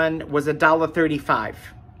one, was $1.35.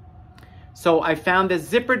 So I found the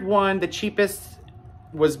zippered one, the cheapest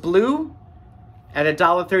was blue at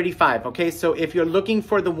 $1.35. Okay, so if you're looking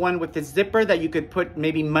for the one with the zipper that you could put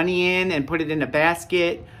maybe money in and put it in a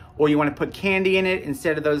basket, or you want to put candy in it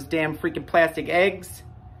instead of those damn freaking plastic eggs,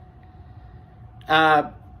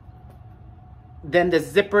 then the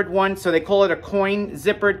zippered one, so they call it a coin,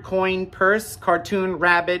 zippered coin purse, cartoon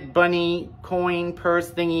rabbit, bunny, coin, purse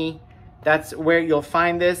thingy. That's where you'll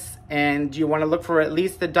find this. And you want to look for at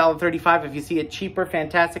least $1.35. If you see it cheaper,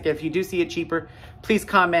 fantastic. If you do see it cheaper, please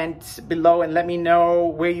comment below and let me know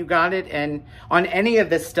where you got it. And on any of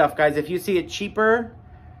this stuff, guys, if you see it cheaper,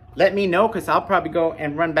 let me know, because I'll probably go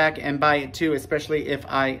and run back and buy it too, especially if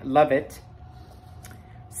I love it.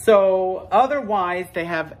 So otherwise, they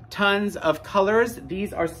have tons of colors.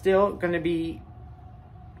 These are still going to be,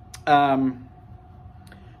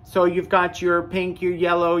 so you've got your pink, your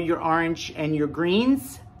yellow, your orange, and your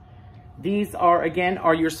greens. These are, again,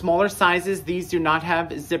 are your smaller sizes. These do not have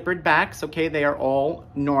zippered backs, okay? They are all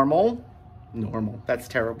normal. Normal, that's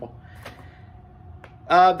terrible.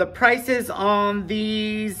 The prices on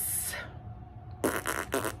these,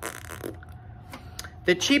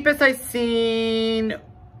 the cheapest I seen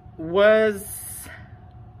was,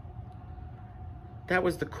 that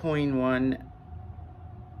was the coin one,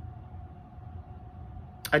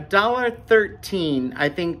 $1.13 I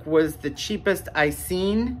think was the cheapest I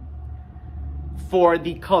seen for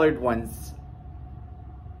the colored ones.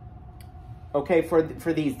 Okay, for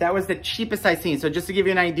these, that was the cheapest I seen. So just to give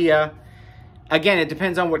you an idea, again, it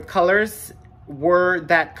depends on what colors were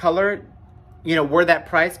that color, you know, were that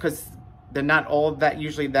price, because they're not all that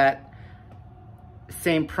usually that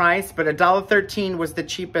same price, but $1.13 was the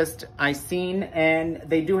cheapest I seen. And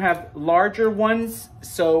they do have larger ones.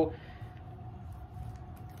 So,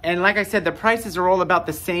 and like I said, the prices are all about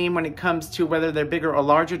the same when it comes to whether they're bigger or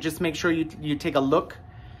larger. Just make sure you take a look.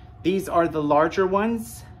 These are the larger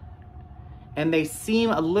ones, and they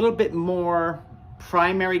seem a little bit more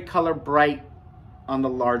primary color bright on the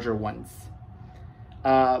larger ones.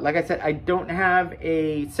 Like I said, I don't have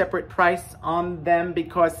a separate price on them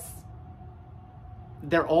because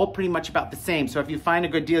they're all pretty much about the same. So if you find a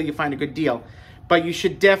good deal, you find a good deal. But you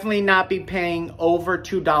should definitely not be paying over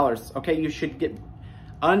 $2. Okay, you should get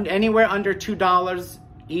anywhere under $2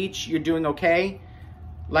 each. You're doing okay.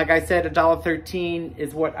 Like I said, $1.13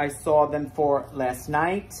 is what I saw them for last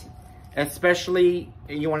night. Especially,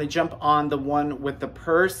 you want to jump on the one with the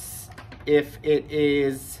purse if it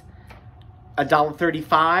is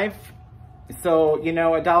 $1.35. So, you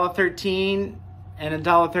know, $1.13 and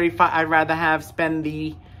 $1.35, I'd rather spend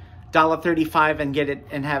the $1.35 and get it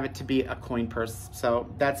and have it to be a coin purse. So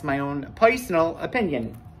that's my own personal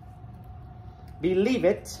opinion. Believe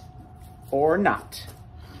it or not.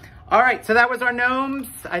 All right, so that was our gnomes.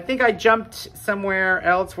 I think I jumped somewhere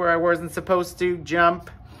else where I wasn't supposed to jump.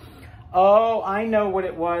 Oh, I know what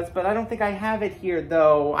it was, but I don't think I have it here,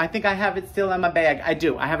 though. I think I have it still on my bag. I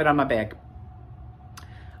do. I have it on my bag.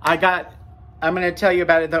 I'm going to tell you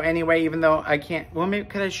about it, though, anyway, even though I can't. Well, maybe,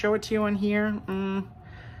 could I show it to you on here?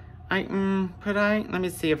 Could I? Let me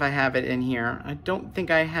see if I have it in here. I don't think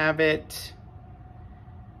I have it.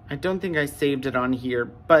 I don't think I saved it on here,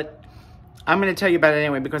 but I'm going to tell you about it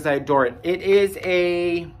anyway because I adore it. It is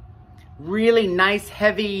a really nice,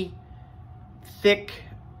 heavy, thick,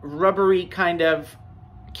 rubbery kind of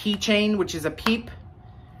keychain, which is a peep.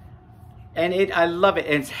 And I love it.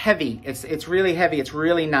 And it's heavy. It's really heavy. It's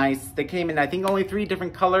really nice. They came in, I think, only 3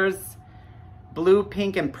 different colors. Blue,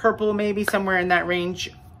 pink, and purple, maybe somewhere in that range.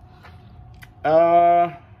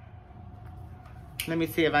 Let me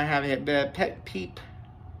see if I have it. The Pet Peep.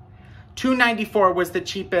 $2.94 was the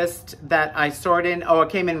cheapest that I saw it in. Oh, it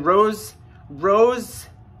came in rose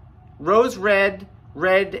red,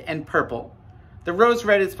 and purple. The rose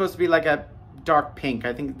red is supposed to be like a dark pink.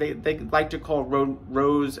 I think they like to call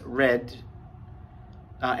rose red.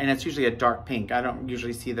 And it's usually a dark pink. I don't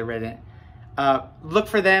usually see the red in it. Look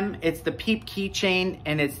for them. It's the Peep keychain,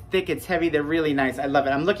 and it's thick, it's heavy. They're really nice. I love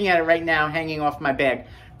it. I'm looking at it right now, hanging off my bag.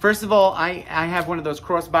 First of all, I have one of those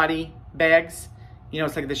crossbody bags. You know,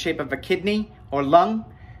 it's like the shape of a kidney or lung,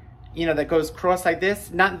 you know, that goes cross like this.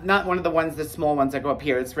 Not one of the ones, the small ones that go up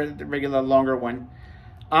here. It's the regular longer one.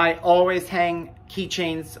 I always hang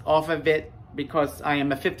keychains off of it because I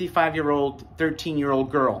am a 55-year-old, 13-year-old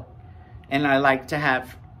girl. And I like to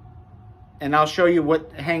have, and I'll show you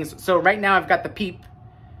what hangs. So right now I've got the Peep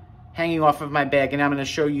hanging off of my bag, and I'm going to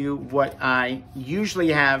show you what I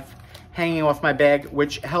usually have hanging off my bag,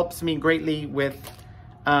 which helps me greatly with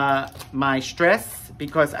my stress,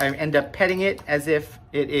 because I end up petting it as if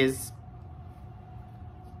it is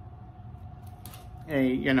a,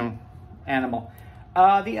 you know, animal.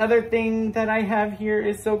 The other thing that I have here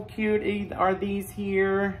is so cute are these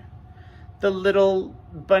here, the little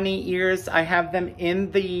bunny ears. I have them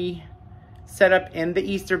in the setup in the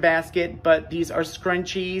Easter basket, but these are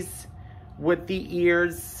scrunchies with the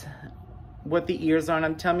ears on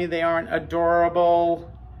them. Tell me they aren't adorable.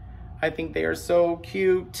 I think they are so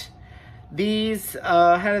cute. These,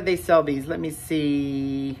 how do they sell these? Let me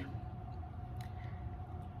see.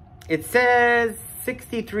 It says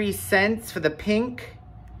 63 cents for the pink.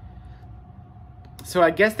 So I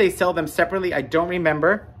guess they sell them separately. I don't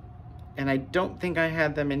remember. And I don't think I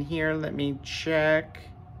had them in here. Let me check.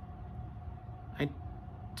 I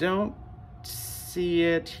don't see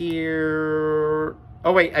it here.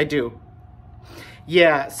 Oh wait, I do.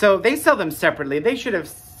 Yeah, so they sell them separately. They should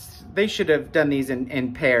have done these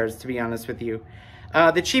in pairs, to be honest with you.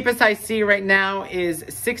 The cheapest I see right now is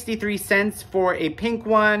 63 cents for a pink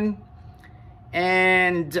one.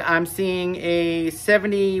 And I'm seeing a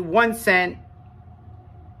 71 cent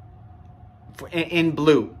in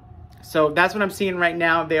blue. So that's what I'm seeing right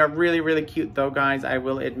now. They are really, really cute though, guys. I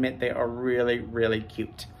will admit they are really, really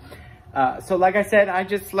cute. So like I said, I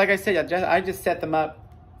just set them up.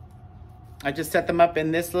 I just set them up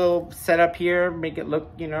in this little setup here, make it look,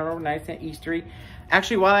 you know, nice and Eastery.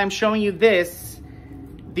 Actually, while I'm showing you this,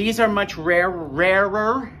 these are much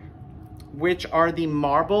rarer, which are the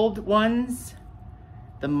marbled ones,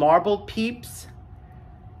 the marbled Peeps.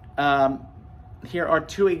 Here are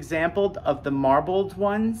 2 examples of the marbled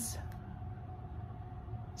ones.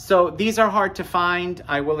 So these are hard to find,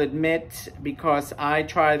 I will admit, because I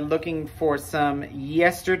tried looking for some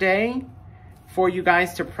yesterday for you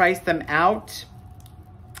guys to price them out.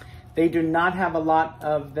 They do not have a lot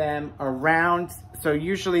of them around. So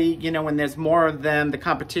usually, you know, when there's more of them, the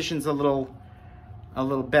competition's a little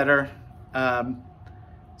better.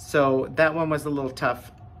 So that one was a little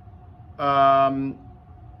tough. And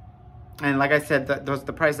like I said,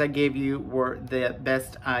 the price I gave you were the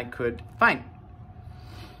best I could find.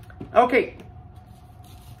 Okay,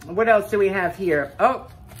 what else do we have here? Oh,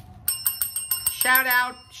 shout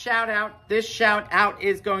out. This shout out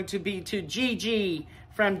is going to be to Gigi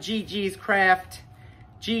from Gigi's Craft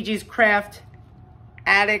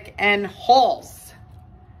Attic and Halls.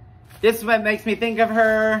 This is what makes me think of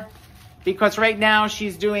her, because right now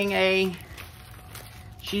she's doing a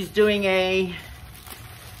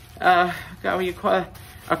God, what do you call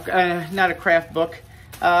it? Not a craft book.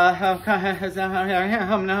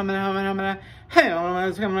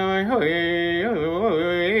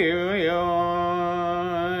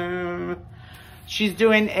 She's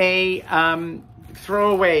doing a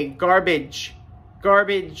throwaway garbage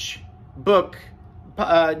book,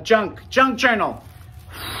 junk journal.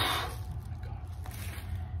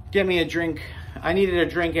 Get me a drink. I needed a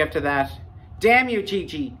drink after that. Damn you,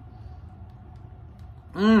 Gigi.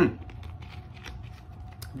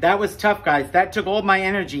 That was tough, guys. That took all my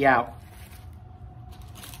energy out.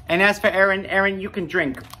 And as for Erin, you can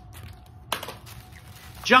drink.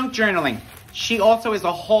 Junk journaling. She also is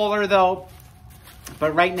a hauler, though.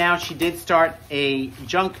 But right now, she did start a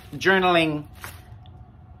junk journaling,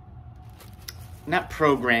 not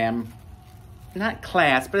program, not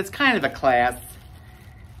class, but it's kind of a class.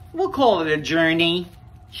 We'll call it a journey.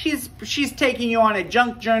 She's taking you on a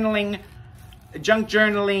junk journaling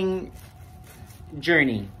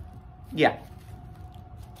journey. Yeah.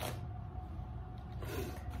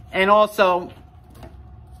 And also,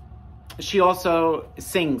 she also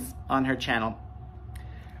sings on her channel.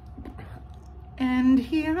 And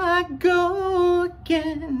here I go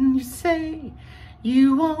again, you say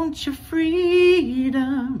you want your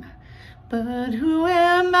freedom, but who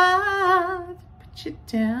am I to put you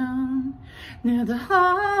down? Now the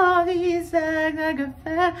heart is act like a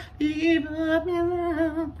fat people up me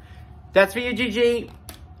down. That's for you, Gigi.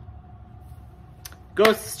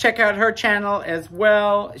 Go check out her channel as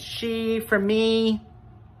well. She, for me,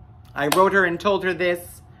 I wrote her and told her this.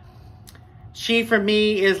 She, for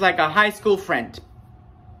me, is like a high school friend.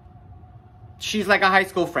 She's like a high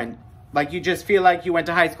school friend. Like, you just feel like you went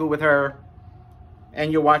to high school with her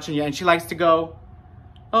and you're watching you. And she likes to go,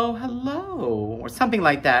 oh, hello, or something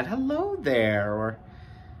like that. Hello there, or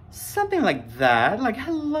something like that. Like,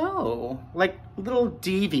 hello. Like, a little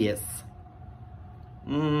devious.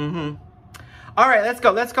 All right, let's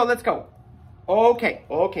go. Okay,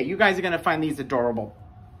 you guys are going to find these adorable.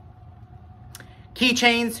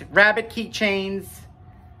 Keychains, rabbit keychains.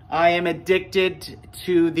 I am addicted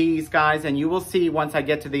to these guys, and you will see once I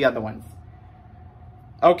get to the other ones.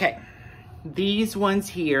 Okay, these ones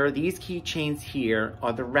here, these keychains here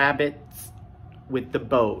are the rabbits with the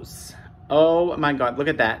bows. Oh my God, look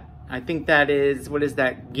at that. I think that is, what is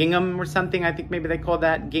that, gingham or something? I think maybe they call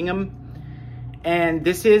that gingham. And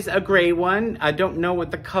this is a gray one. I don't know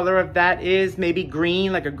what the color of that is. Maybe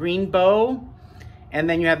green, like a green bow. And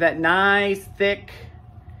then you have that nice thick,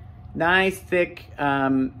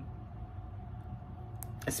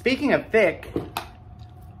 speaking of thick,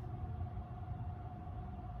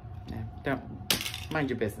 don't, mind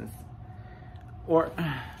your business. Or,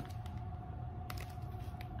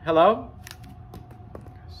 hello?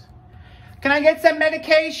 Can I get some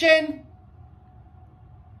medication?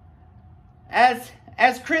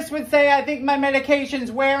 As Chris would say, I think my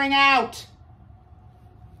medication's wearing out.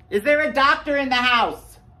 Is there a doctor in the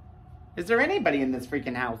house? Is there anybody in this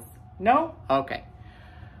freaking house? No? Okay.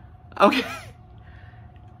 Okay.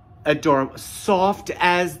 Adorable. Soft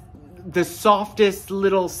as the softest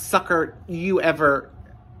little sucker you ever...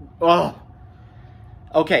 Oh.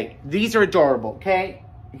 Okay. These are adorable, okay?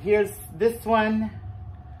 Here's this one.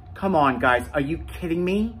 Come on, guys. Are you kidding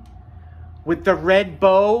me? With the red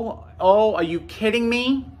bow? Oh, are you kidding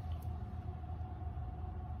me?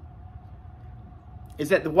 Is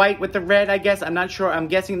that the white with the red, I guess? I'm not sure. I'm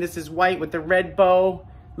guessing this is white with the red bow.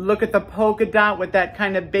 Look at the polka dot with that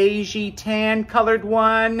kind of beigey tan colored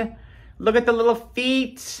one. Look at the little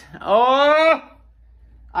feet. Oh,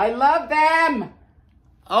 I love them.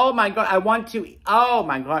 Oh my God, I want to, oh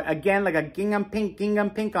my God. Again, like a gingham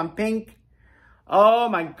pink on pink. Oh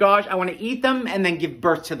my gosh, I want to eat them and then give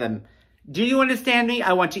birth to them. Do you understand me?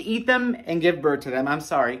 I want to eat them and give birth to them. I'm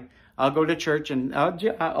sorry. I'll go to church and,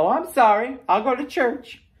 oh, I'm sorry. I'll go to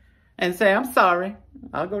church and say, I'm sorry.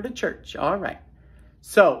 I'll go to church. All right.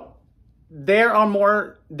 So there are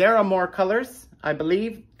more colors, I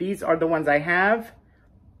believe. These are the ones I have.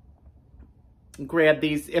 Grab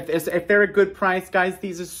these. If they're a good price, guys,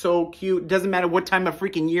 these are so cute. Doesn't matter what time of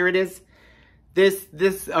freaking year it is. This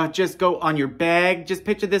just go on your bag. Just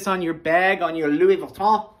picture this on your bag, on your Louis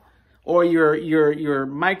Vuitton or your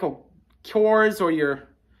Michael Kors or your,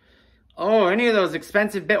 oh, any of those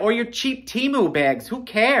expensive bags, or your cheap TEMU bags. Who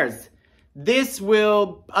cares? This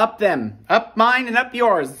will up them. Up mine and up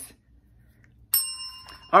yours.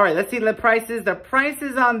 All right, let's see the prices. The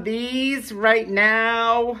prices on these right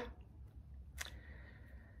now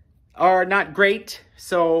are not great.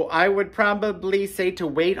 So I would probably say to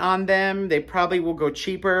wait on them. They probably will go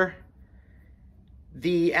cheaper.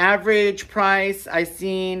 The average price I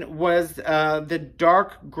seen was the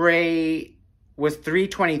dark gray was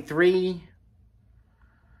 $323.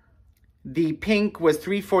 The pink was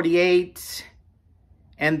 $348.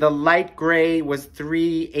 And the light gray was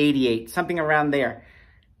 $388. Something around there.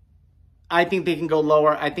 I think they can go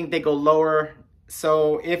lower. I think they go lower.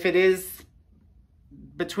 So if it is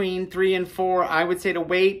between 3 and 4, I would say to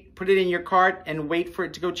wait. Put it in your cart and wait for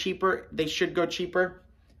it to go cheaper. They should go cheaper.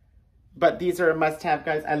 But these are a must-have,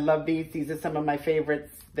 guys. I love these. These are some of my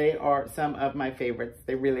favorites. They are some of my favorites.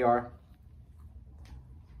 They really are.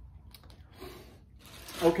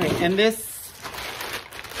 Okay, and this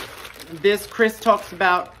Chris talks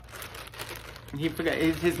about, he forgot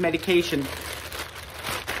his medication.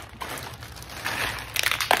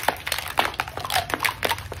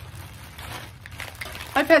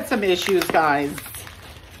 I've had some issues, guys.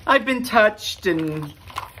 I've been touched and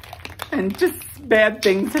just bad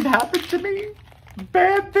things have happened to me.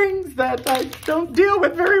 Bad things that I don't deal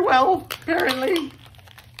with very well, apparently.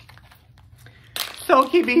 So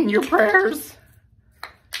keep me in your prayers.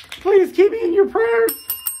 Please keep me in your prayers.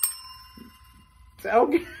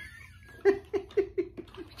 Okay.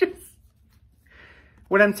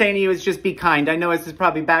 What I'm saying to you is just be kind. I know this is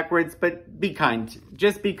probably backwards, but be kind.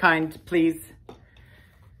 Just be kind, please.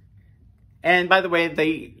 And by the way,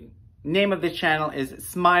 the name of the channel is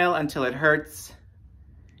Smile Until It Hurts.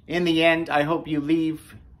 In the end, I hope you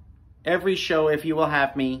leave every show, if you will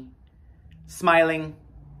have me, smiling,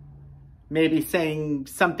 maybe saying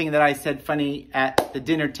something that I said funny at the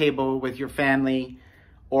dinner table with your family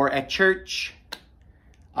or at church.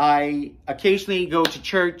 I occasionally go to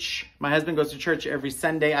church. My husband goes to church every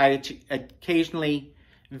Sunday. I occasionally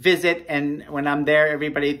visit, and when I'm there,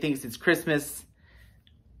 everybody thinks it's Christmas.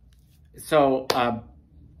 So,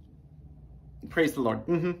 praise the Lord.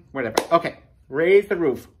 Whatever. Okay. Raise the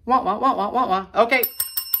roof. Wah, wah, wah, wah, wah, wah. Okay.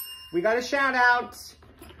 We got a shout out.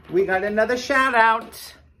 We got another shout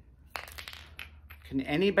out. Can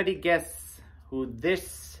anybody guess who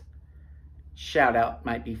this shout out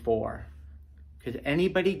might be for? Could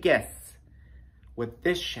anybody guess what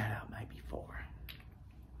this shout out might be for?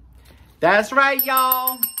 That's right,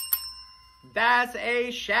 y'all. That's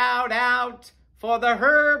a shout out for the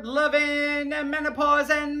herb loving menopause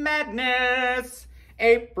and madness,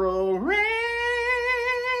 April Rain.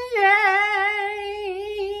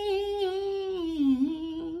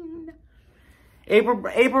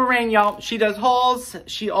 April Rain, y'all. She does hauls.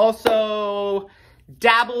 She also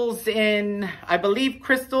dabbles in, I believe,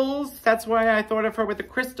 crystals. That's why I thought of her with the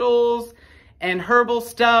crystals and herbal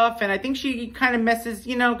stuff. And I think she kind of messes,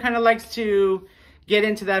 you know, kind of likes to get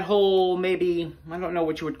into that whole, maybe, I don't know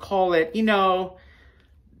what you would call it, you know,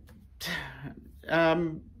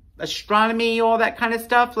 astronomy, all that kind of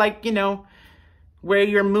stuff, like, you know, where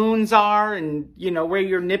your moons are and, you know, where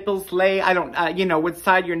your nipples lay. I don't, you know, what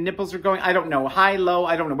side your nipples are going. I don't know. High, low,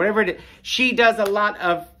 I don't know. Whatever it is. She does a lot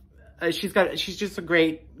of, she's just a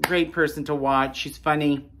great person to watch. She's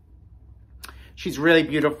funny. She's really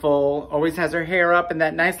beautiful. Always has her hair up in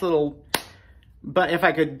that nice little, but if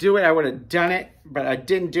I could do it, I would have done it, but I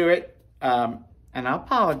didn't do it. And I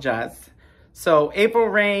apologize. So April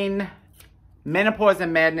Rain, Menopause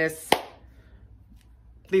and Madness.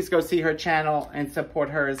 Please go see her channel and support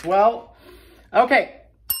her as well. Okay,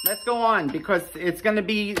 let's go on because it's going to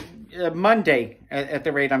be Monday at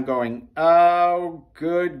the rate I'm going. Oh,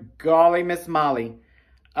 good golly, Miss Molly.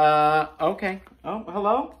 Okay. Oh,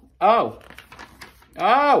 hello? Oh,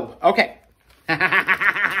 okay.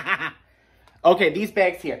 Okay, these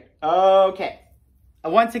bags here. Okay.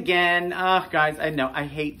 Once again, guys, I know I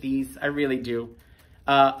hate these. I really do.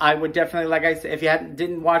 I would definitely, like I said, if you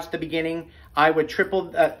didn't watch the beginning, I would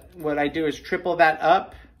triple, what I do is triple that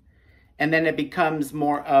up, and then it becomes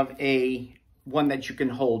more of a one that you can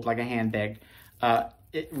hold, like a handbag.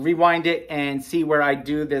 Rewind it and see where I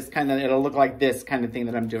do this kind of, it'll look like this kind of thing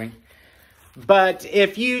that I'm doing. But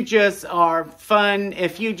if you just are fun,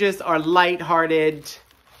 if you just are lighthearted,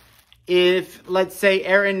 if, let's say,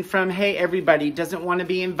 Erin from Hey Everybody doesn't want to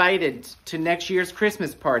be invited to next year's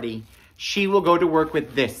Christmas party, she will go to work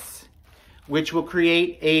with this, which will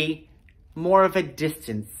create a more of a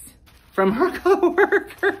distance from her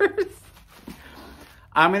coworkers.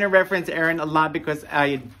 I'm going to reference Erin a lot because I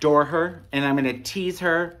adore her and I'm going to tease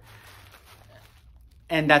her.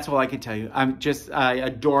 And that's all I can tell you. I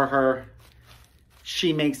adore her.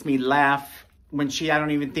 She makes me laugh when I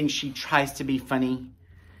don't even think she tries to be funny.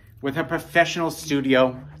 With her professional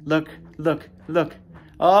studio. Look.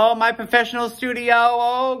 Oh, my professional studio.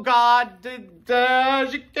 Oh, God.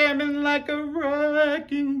 She came in like a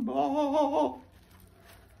wrecking ball.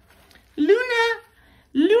 Luniverse.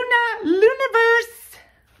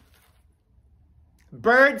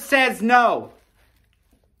 Bird says no.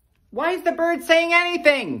 Why is the bird saying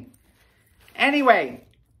anything? Anyway,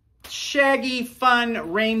 shaggy,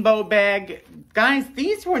 fun rainbow bag. Guys,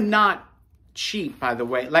 these were not cheap, by the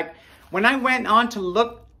way. Like, when I went on to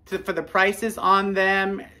look for the prices on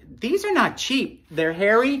them, these are not cheap. They're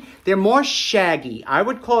hairy. They're more shaggy. I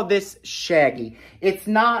would call this shaggy. It's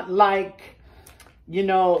not like, you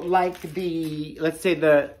know, like the, let's say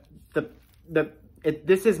the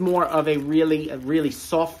this is more of a really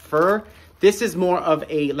soft fur. This is more of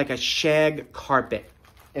like a shag carpet,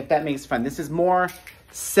 if that makes fun. This is more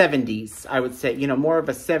 70s, I would say, you know, more of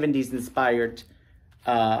a 70s inspired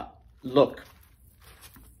look.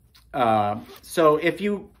 So if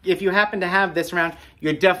you happen to have this around,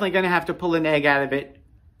 you're definitely going to have to pull an egg out of it.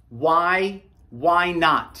 Why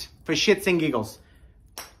not? For shits and giggles.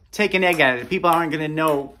 Take an egg out of it. People aren't going to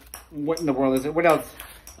know what in the world is it. What else?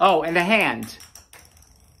 Oh, and a hand.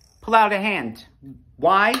 Pull out a hand.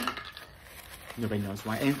 Why? Nobody knows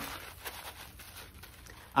why. And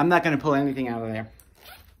I'm not going to pull anything out of there.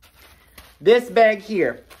 This bag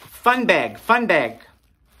here. Fun bag. Fun bag.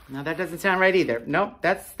 Now that doesn't sound right either. Nope,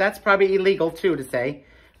 that's probably illegal too to say.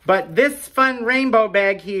 But this fun rainbow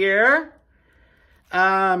bag here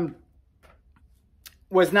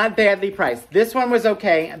was not badly priced. This one was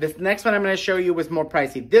okay. This next one I'm going to show you was more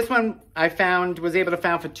pricey. This one I was able to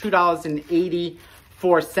find for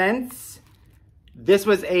 $2.84. This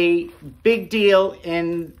was a big deal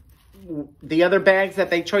in the other bags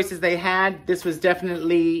choices they had. This was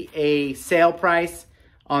definitely a sale price.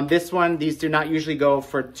 On this one, these do not usually go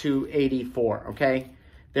for $2.84, okay?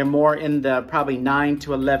 They're more in the probably 9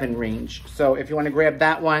 to 11 range. So if you want to grab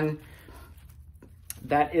that one,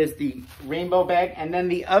 that is the rainbow bag. And then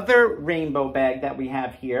the other rainbow bag that we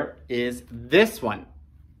have here is this one.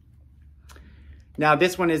 Now,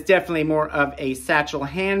 this one is definitely more of a satchel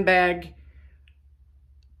handbag.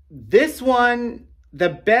 This one, the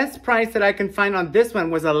best price that I can find on this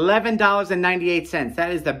one was $11.98.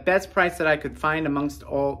 That is the best price that I could find amongst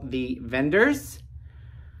all the vendors,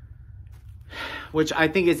 which I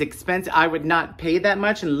think is expensive. I would not pay that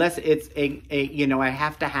much unless it's a you know, a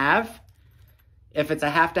have to have. If it's a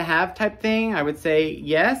have to have type thing, I would say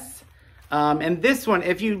yes. And this one,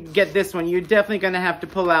 if you get this one, you're definitely going to have to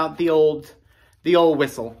pull out the old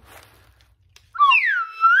whistle,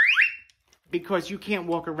 because you can't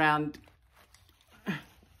walk around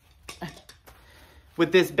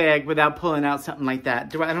with this bag without pulling out something like that.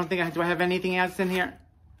 Do I have anything else in here?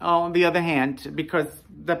 Oh, on the other hand, because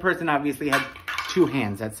the person obviously had two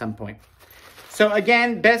hands at some point. So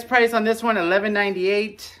again, best price on this one,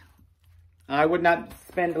 $11.98. I would not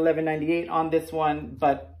spend $11.98 on this one,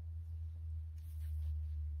 but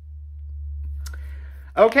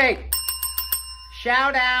okay.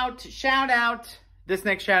 Shout out. This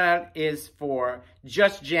next shout out is for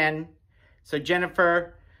Just Jen. So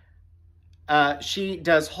Jennifer, she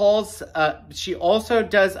does hauls. She also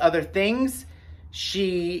does other things.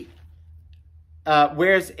 She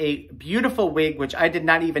wears a beautiful wig, which I did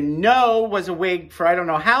not even know was a wig for I don't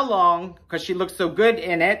know how long, because she looks so good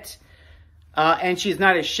in it. And she's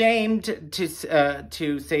not ashamed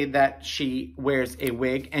to say that she wears a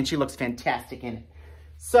wig, and she looks fantastic in it.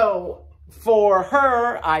 So for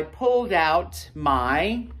her, I pulled out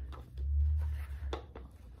my...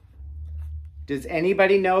 Does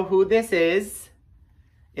anybody know who this is?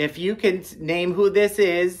 If you can name who this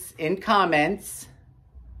is in comments,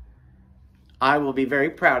 I will be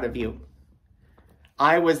very proud of you.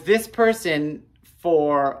 I was this person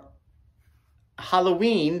for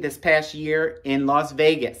Halloween this past year in Las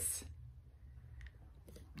Vegas.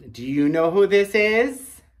 Do you know who this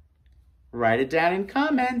is? Write it down in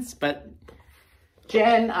comments. But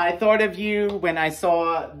Jen, I thought of you when I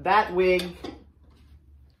saw that wig.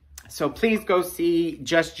 So please go see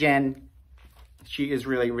Just Jen. She is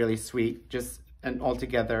really, really sweet. Just an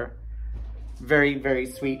altogether very, very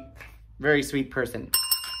sweet person.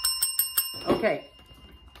 Okay.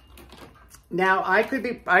 Now I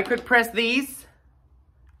could press these,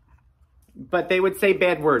 but they would say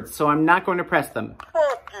bad words, so I'm not going to press them.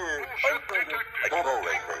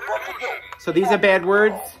 So these are bad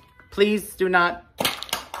words. Please do not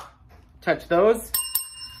touch those.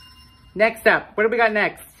 Next up, what do we got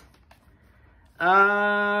next?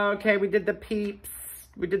 Okay, we did the peeps.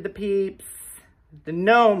 The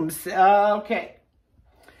gnomes.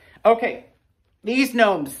 Okay, these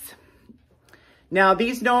gnomes. Now,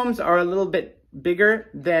 these gnomes are a little bit bigger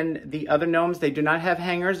than the other gnomes. They do not have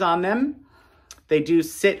hangers on them. They do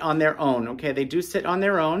sit on their own, okay? They do sit on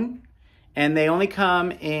their own, and they only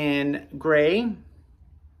come in gray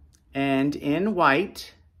and in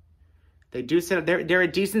white. They do sit, they're a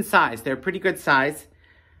decent size. They're a pretty good size.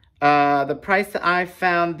 The price that I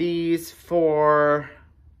found these for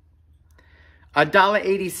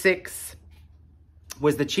 $1.86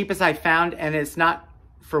 was the cheapest I found, and it's not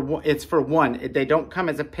for, it's for one. They don't come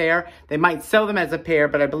as a pair. They might sell them as a pair,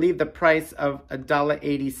 but I believe the price of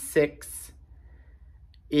 $1.86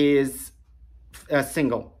 is a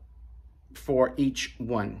single for each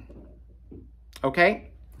one.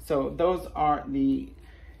 Okay, so those are the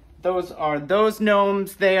those are those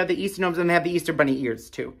gnomes. They are the Easter gnomes, and they have the Easter bunny ears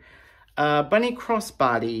too. Bunny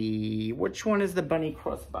crossbody. Which one is the bunny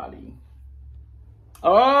crossbody?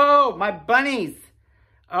 Oh, my bunnies.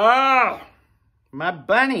 Oh, my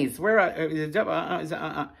bunnies. Where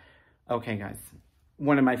are... Okay, guys.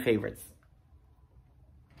 One of my favorites.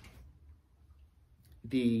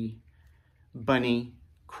 The bunny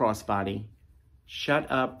crossbody.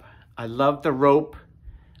 Shut up. I love the rope.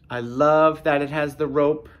 I love that it has the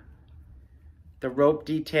rope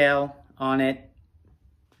detail on it.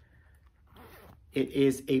 It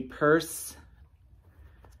is a purse.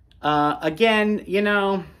 Again, you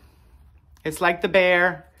know, it's like the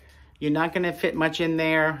bear. You're not going to fit much in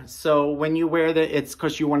there. So when you wear it's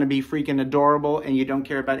because you want to be freaking adorable and you don't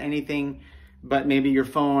care about anything but maybe your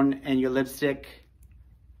phone and your lipstick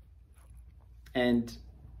and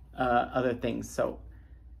other things. So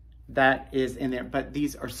that is in there. But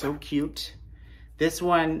these are so cute. This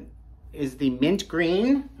one is the mint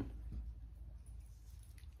green.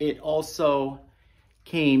 It also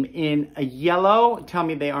came in a yellow. Tell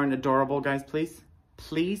me they aren't adorable, guys, please.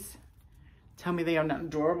 Please. Tell me they are not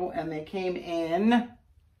adorable. And they came in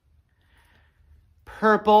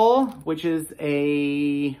purple, which is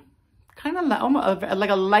a kind of almost like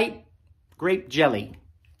a light grape jelly.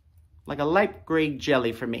 Like a light grape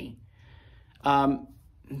jelly for me.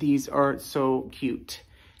 These are so cute.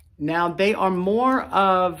 Now, they are more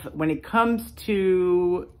of, when it comes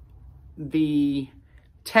to the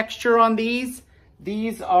texture on these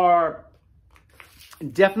are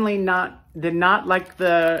definitely not, they're not like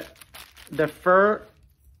the fur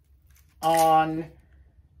on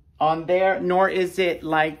there, nor is it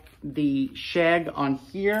like the shag on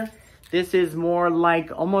here. This is more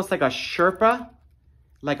like, almost like a Sherpa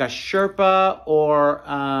or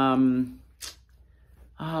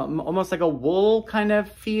almost like a wool kind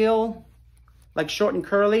of feel, like short and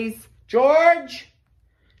curlies. George!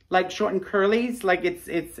 Like short and curlies, like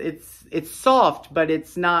it's soft, but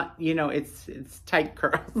it's not, you know, it's tight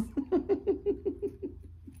curls.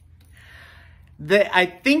 I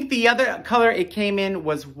think the other color it came in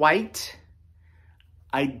was white.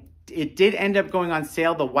 It did end up going on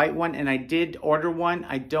sale, the white one, and I did order one.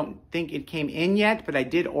 I don't think it came in yet, but I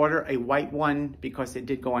did order a white one because it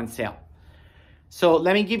did go on sale. So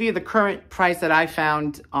let me give you the current price that I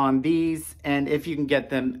found on these, and if you can get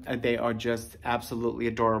them, they are just absolutely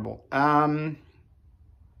adorable.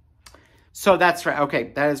 So that's right.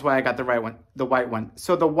 Okay, that is why I got the right one, the white one.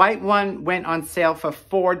 So the white one went on sale for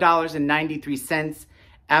 $4.93.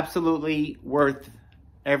 Absolutely worth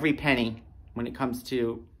every penny when it comes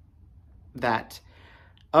to that.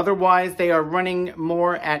 Otherwise, they are running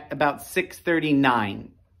more at about $6.39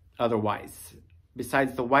 otherwise.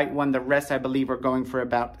 Besides the white one, the rest, I believe, are going for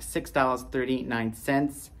about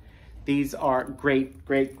 $6.39. These are great,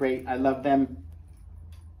 great, great. I love them.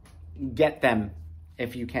 Get them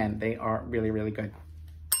if you can. They are really, really good.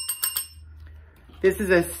 This is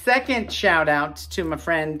a second shout out to my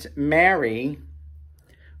friend Mary,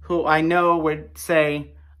 who I know would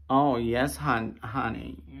say, oh, yes,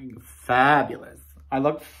 honey, fabulous. I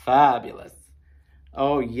look fabulous.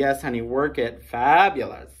 Oh, yes, honey, work it.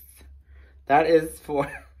 Fabulous. That is for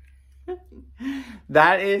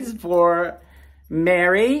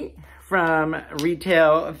Mary from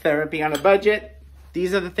Retail Therapy on a Budget.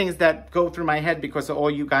 These are the things that go through my head because of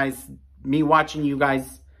all you guys, me watching you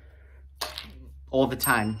guys all the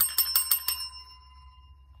time.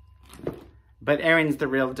 But Erin's the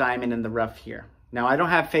real diamond in the rough here. Now, I don't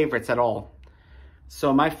have favorites at all.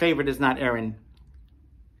 So my favorite is not Erin.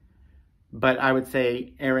 But I would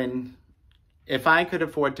say Erin... If I could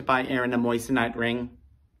afford to buy Erin a moissanite ring,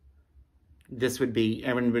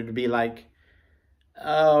 Erin would be like,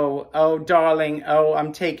 oh, darling, oh,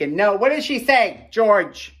 I'm taken. No, what did she say,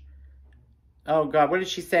 George? Oh, God, what did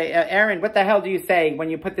she say? Erin, what the hell do you say when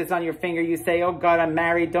you put this on your finger? You say, oh, God, I'm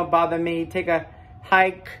married. Don't bother me. Take a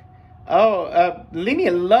hike. Oh, leave me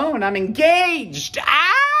alone. I'm engaged.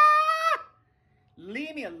 Ah!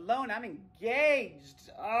 Leave me alone. I'm engaged.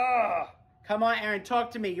 Oh. Come on, Erin, talk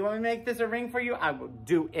to me. You want me to make this a ring for you? I will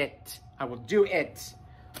do it. I will do it.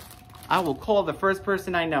 I will call the first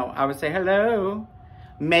person I know. I will say, hello.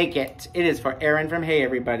 Make it. It is for Erin from Hey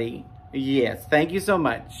Everybody. Yes, thank you so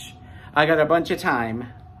much. I got a bunch of time.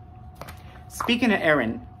 Speaking of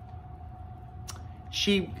Erin,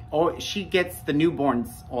 she gets the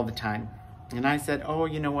newborns all the time. And I said, oh,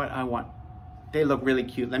 you know what? They look really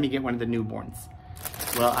cute. Let me get one of the newborns.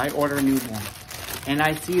 Well, I order a newborn. And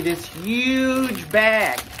I see this huge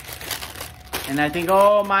bag. And I think,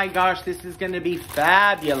 oh my gosh, this is going to be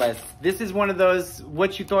fabulous. This is one of those,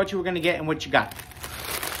 what you thought you were going to get and what you got.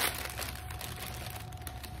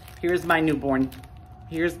 Here's my newborn.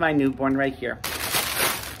 Here's my newborn right here.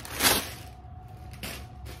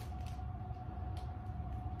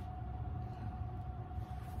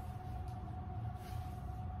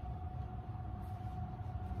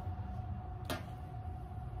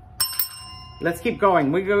 Let's keep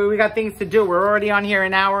going. We got things to do. We're already on here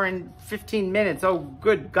an hour and 15 minutes. Oh,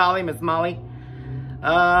 good golly, Miss Molly.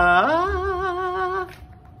 Oh,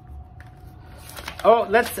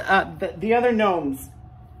 let's, the other gnomes.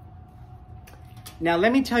 Now,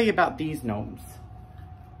 let me tell you about these gnomes.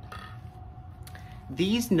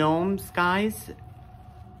 These gnomes, guys,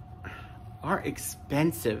 are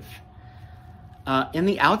expensive. In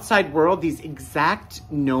the outside world, these exact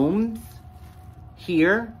gnomes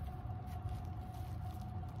here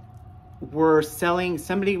were selling,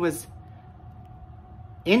 somebody was,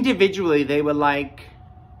 individually, they were like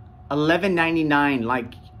 $11.99,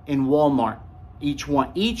 like in Walmart, each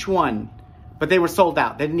one. But they were sold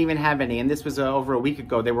out. They didn't even have any. And this was over a week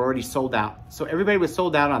ago. They were already sold out. So everybody was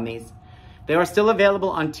sold out on these. They are still available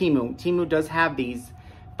on TEMU. TEMU does have these,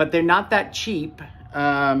 but they're not that cheap.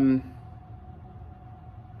 They're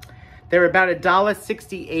about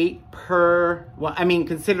 $1.68 per, well, I mean,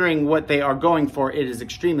 considering what they are going for, it is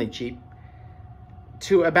extremely cheap.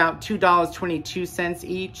 To about $2.22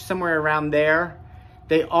 each, somewhere around there.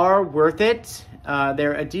 They are worth it.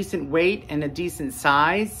 They're a decent weight and a decent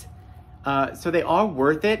size. So they are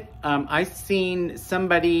worth it. I've seen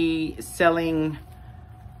somebody selling,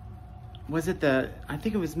 was it I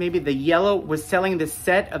think it was maybe the yellow, was selling the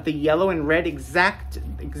set of the yellow and red,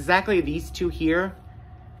 exactly these two here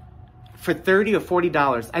for $30 or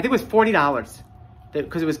 $40. I think it was $40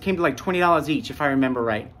 because it came to like $20 each, if I remember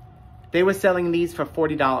right. They were selling these for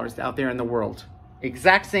 $40 out there in the world.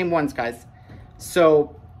 Exact same ones, guys.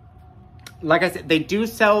 So, like I said, they do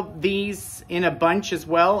sell these in a bunch as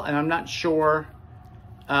well, and I'm not sure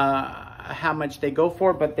how much they go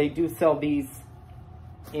for, but they do sell these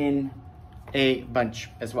in a bunch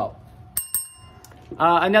as well.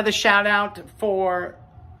 Another shout out for,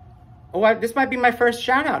 this might be my first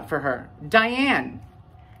shout out for her, Diane,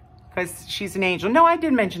 because she's an angel. No, I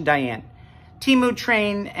did mention Diane. TEMU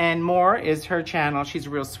Train and More is her channel. She's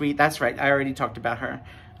real sweet. That's right. I already talked about her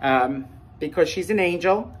because she's an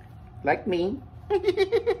angel. Like me.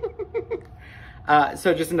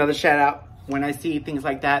 So just another shout out. When I see things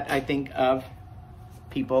like that, I think of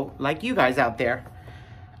people like you guys out there.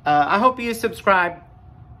 I hope you subscribe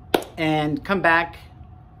and come back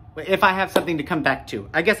if I have something to come back to.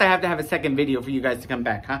 I guess I have to have a second video for you guys to come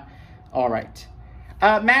back, huh? All right.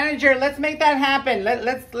 Manager, let's make that happen.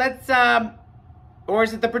 Let's or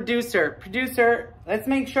is it the producer? Producer, let's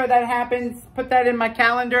make sure that happens. Put that in my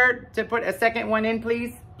calendar to put a second one in,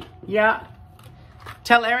 please. Yeah.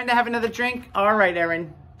 Tell Erin to have another drink. All right,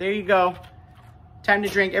 Erin. There you go. Time to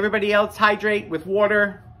drink. Everybody else, hydrate with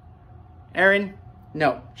water. Erin,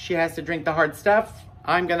 no. She has to drink the hard stuff.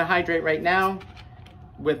 I'm going to hydrate right now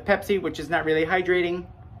with Pepsi, which is not really hydrating.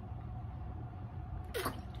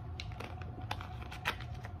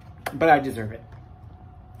 But I deserve it.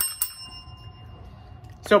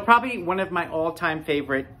 So probably one of my all-time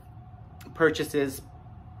favorite purchases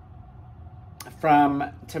from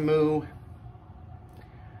TEMU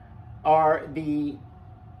are the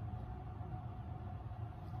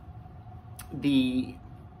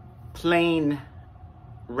plain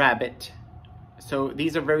rabbit. So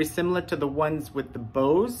these are very similar to the ones with the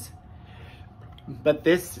bows, but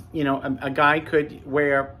this, you know, a guy could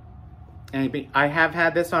wear. And I have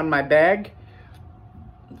had this on my bag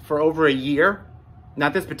for over a year.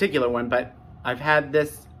 Not this particular one, but I've had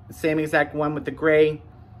this same exact one with the gray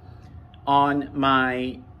on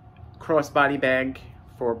my crossbody bag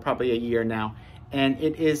for probably a year now. And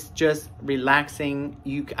it is just relaxing.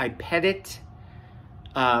 I pet it.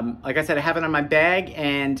 Like I said, I have it on my bag.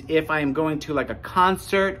 And if I am going to like a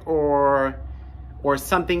concert or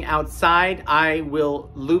something outside, I will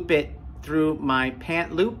loop it through my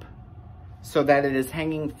pant loop, so that it is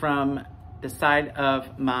hanging from the side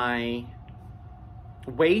of my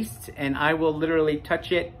waist, and I will literally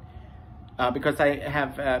touch it because I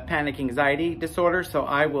have panic anxiety disorder, so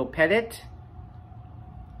I will pet it,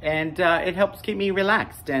 and it helps keep me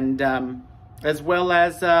relaxed, and as well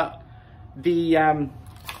as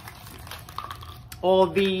all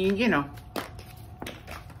the, you know.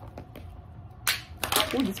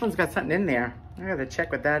 Ooh, this one's got something in there. I gotta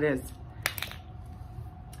check what that is.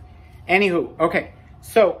 Anywho, okay,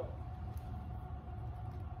 so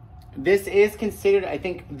this is considered, I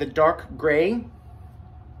think, the dark gray.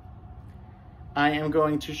 I am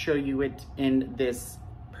going to show you it in this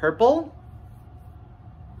purple.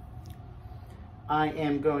 I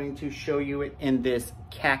am going to show you it in this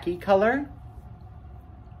khaki color.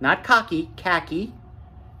 Not cocky, khaki.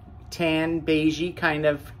 Tan, beigey kind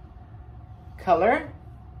of color.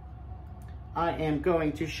 I am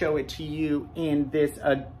going to show it to you in this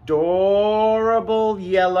adorable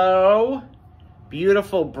yellow.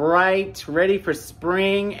 Beautiful, bright, ready for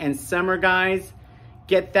spring and summer, guys.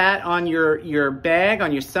 Get that on your bag,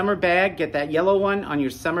 on your summer bag. Get that yellow one on your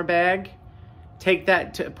summer bag. Take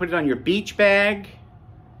that to put it on your beach bag.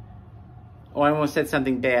 Oh, I almost said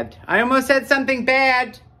something bad. I almost said something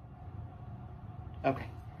bad. Okay.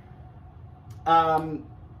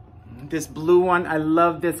 This blue one, I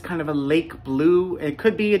love this kind of a lake blue. It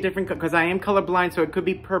could be a different, because I am colorblind, so it could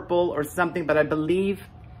be purple or something, but I believe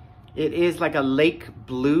it is like a lake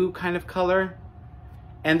blue kind of color.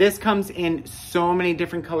 And this comes in so many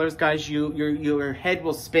different colors, guys. Your head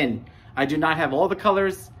will spin. I do not have all the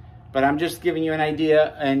colors, but I'm just giving you an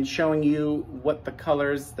idea and showing you what the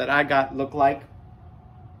colors that I got look like.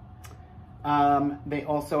 They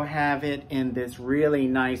also have it in this really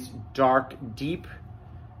nice, dark, deep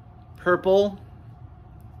purple.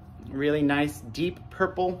 Really nice, deep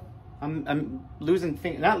purple. I'm losing,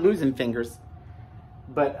 not losing fingers,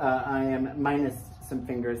 but I am minus some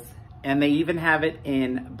fingers. And they even have it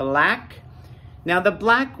in black. Now the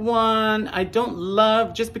black one, I don't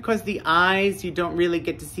love, just because the eyes, you don't really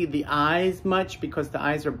get to see the eyes much because the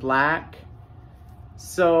eyes are black.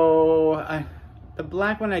 So the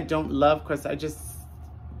black one I don't love because I just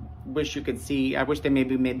wish you could see, I wish they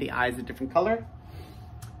maybe made the eyes a different color.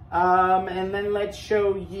 And then let's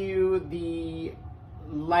show you the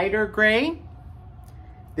lighter gray.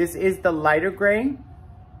 This is the lighter gray.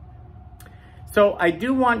 So I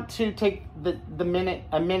do want to take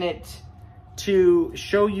a minute to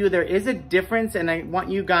show you there is a difference, and I want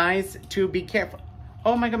you guys to be careful.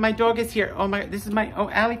 Oh my God, my dog is here. Oh my, this is my, oh,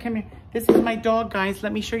 Allie, come here. This is my dog, guys.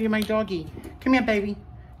 Let me show you my doggy. Come here, baby.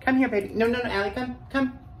 Come here, baby. No, Allie,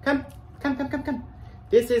 come.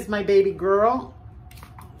 This is my baby girl.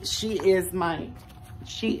 She is my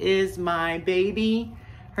baby.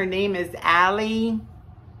 Her name is Allie.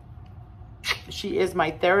 She is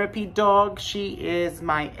my therapy dog. She is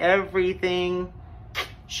my everything.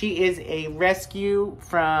 She is a rescue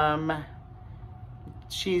from,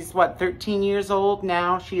 she's what, 13 years old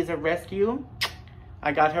now. She is a rescue.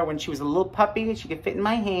 I got her when she was a little puppy. She could fit in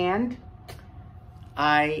my hand.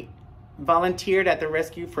 I volunteered at the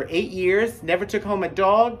rescue for 8 years. Never took home a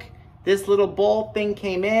dog. This little ball thing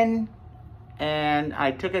came in and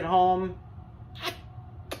I took it home.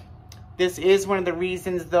 This is one of the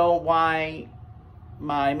reasons, though, why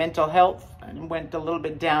my mental health went a little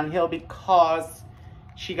bit downhill, because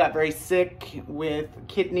she got very sick with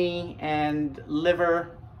kidney and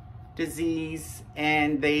liver disease,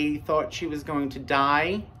 and they thought she was going to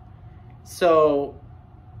die. So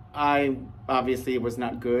I obviously was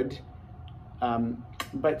not good.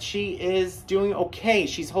 But she is doing okay.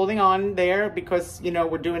 She's holding on there because, you know,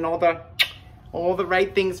 we're doing all the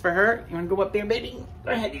right things for her. You want to go up there, baby?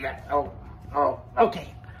 Go ahead, you got. Oh,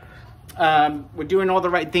 okay. We're doing all the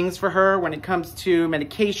right things for her when it comes to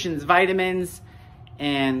medications, vitamins,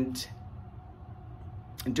 and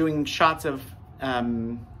doing shots of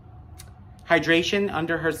hydration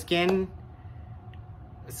under her skin.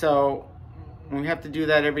 So we have to do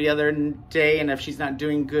that every other day, and if she's not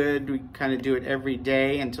doing good, we kind of do it every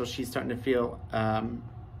day until she's starting to feel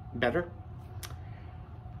better.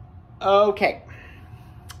 Okay.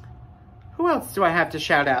 Who else do I have to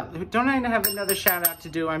shout out? Don't I have another shout out to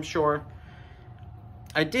do, I'm sure?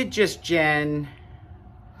 I did just Jen.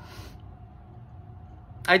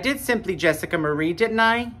 I did Simply Jessica Marie, didn't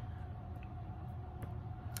I?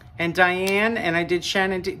 And Diane, and I did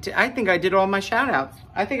Shannon. I think I did all my shout outs.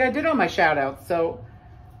 I think I did all my shout outs. So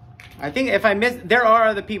I think if I missed, there are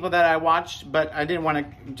other people that I watched, but I didn't want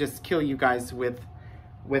to just kill you guys with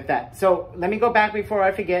that. So let me go back before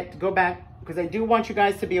I forget. Go back, because I do want you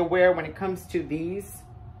guys to be aware when it comes to these.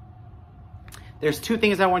 There's two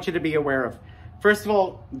things I want you to be aware of. First of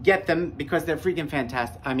all, get them because they're freaking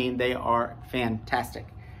fantastic. I mean, they are fantastic.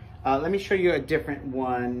 Let me show you a different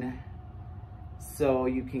one so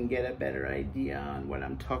you can get a better idea on what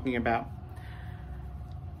I'm talking about.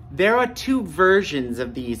 There are two versions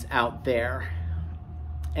of these out there,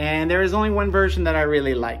 and there is only one version that I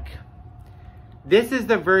really like. This is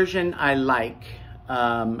the version I like.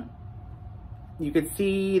 You can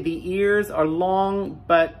see the ears are long,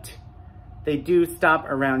 but they do stop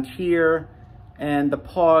around here, and the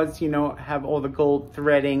paws, you know, have all the gold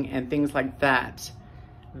threading and things like that.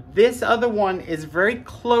 This other one is very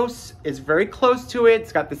close. It's very close to it.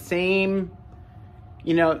 It's got the same,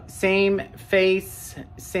 you know, same face,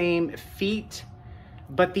 same feet.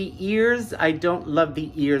 But the ears, I don't love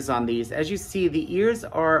the ears on these. As you see, the ears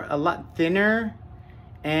are a lot thinner,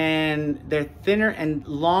 and they're thinner and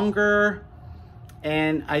longer,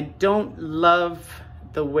 and I don't love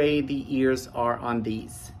the way the ears are on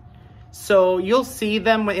these. So you'll see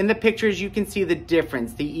them in the pictures. You can see the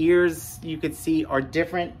difference. The ears, you could see, are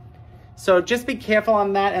different. So just be careful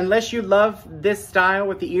on that. Unless you love this style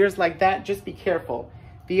with the ears like that, just be careful.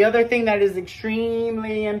 The other thing that is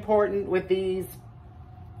extremely important with these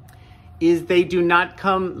is they do not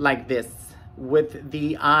come like this with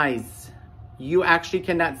the eyes. You actually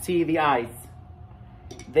cannot see the eyes.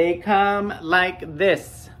 They come like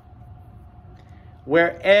this,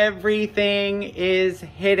 where everything is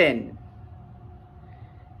hidden.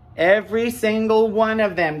 Every single one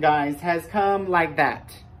of them, guys, has come like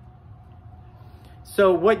that.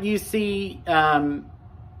 So what you see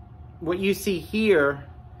here,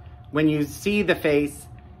 when you see the face,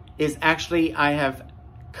 is actually I have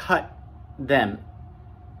cut them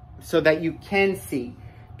so that you can see,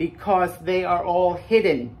 because they are all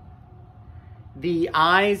hidden. The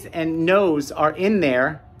eyes and nose are in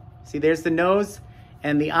there. See, there's the nose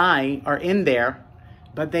and the eye are in there,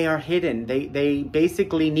 but they are hidden. They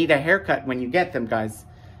basically need a haircut when you get them, guys.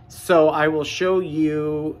 So I will show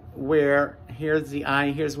you where, here's the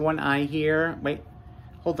eye, here's one eye here. Wait,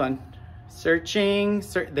 hold on. Searching,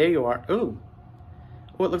 there you are. Ooh.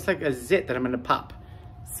 Oh, it looks like a zit that I'm gonna pop.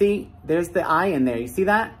 See, there's the eye in there, you see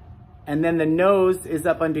that? And then the nose is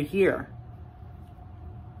up under here.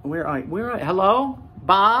 Where are you? Hello?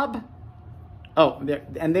 Bob? Oh, there,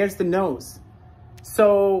 and there's the nose.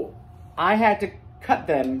 So I had to cut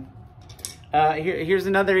them. Here's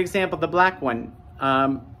another example, the black one.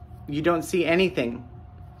 You don't see anything.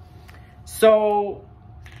 So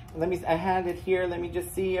I had it here. Let me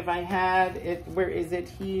just see if I had it. Where is it?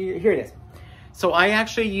 Here it is. So I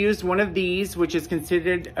actually used one of these, which is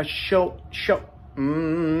considered a show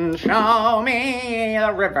me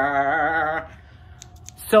the river.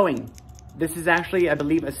 Sewing. This is actually, I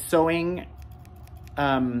believe, a sewing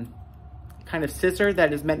kind of scissor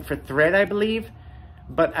that is meant for thread, I believe.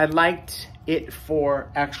 But I liked it for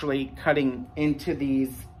actually cutting into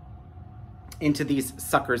these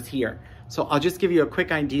suckers here. So I'll just give you a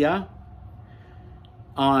quick idea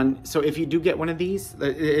on, so if you do get one of these,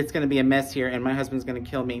 it's gonna be a mess here and my husband's gonna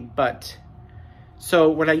kill me. But, so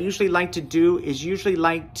what I usually like to do is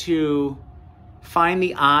find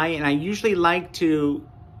the eye, and I usually like to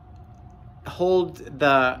hold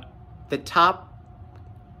the top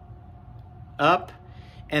up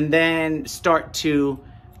and then start to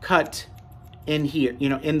cut in here, you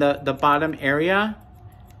know, in the bottom area.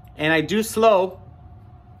 And I do it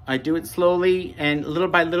slowly and little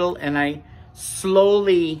by little, and I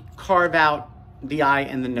slowly carve out the eye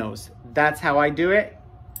and the nose. That's how I do it.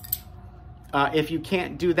 If you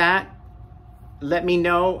can't do that, let me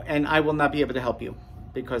know and I will not be able to help you,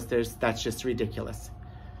 because that's just ridiculous.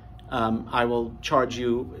 I will charge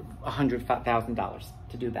you $100,000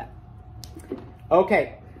 to do that.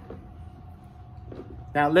 Okay.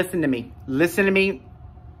 Now listen to me. Listen to me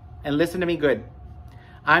and listen to me good.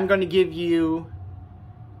 I'm going to give you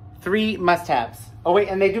 3 must-haves. Oh wait,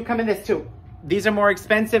 and they do come in this too. These are more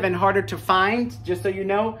expensive and harder to find, just so you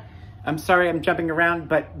know. I'm sorry I'm jumping around,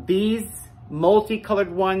 but these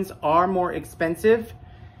multicolored ones are more expensive.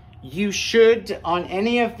 You should, on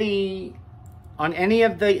any of these,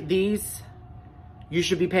 you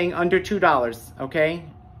should be paying under $2, okay?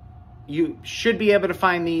 You should be able to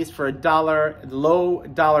find these for $1, low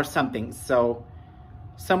dollar something. So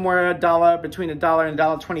somewhere between $1 and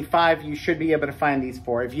 $1.25, you should be able to find these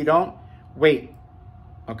for. If you don't, wait,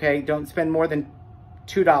 okay? Don't spend more than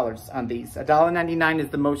 $2 on these. $1.99 is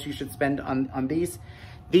the most you should spend on these.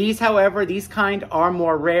 These, however, these kind are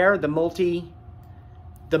more rare. The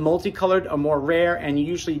multicolored are more rare and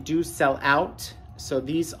usually do sell out. So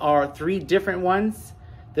these are 3 different ones.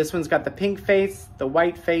 This one's got the pink face, the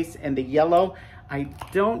white face, and the yellow. I'm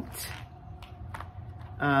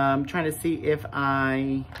trying to see if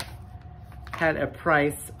I had a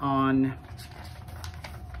price on,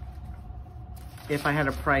 the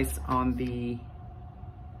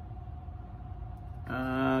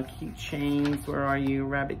keychains. Where are you?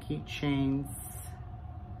 Rabbit keychains.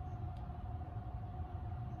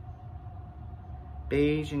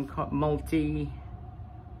 Beige and multi.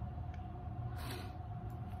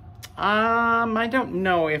 I don't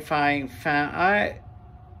know if I found,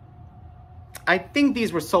 I think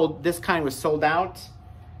these were sold, this kind was sold out.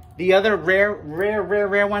 The other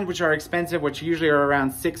rare ones, which are expensive, which usually are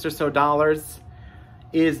around $6 or so,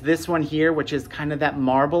 is this one here, which is kind of that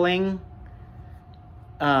marbling.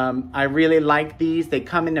 I really like these. They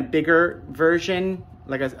come in a bigger version.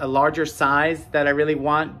 like a larger size that I really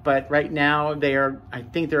want, but right now I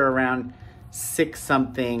think they're around 6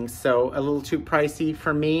 something, so a little too pricey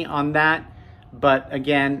for me on that. But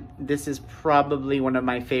again, this is probably one of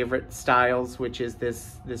my favorite styles, which is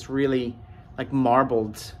this really like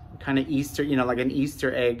marbled kind of Easter, you know, like an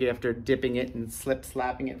Easter egg after dipping it and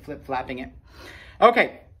slip-slapping it, flip-flapping it.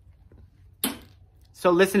 Okay,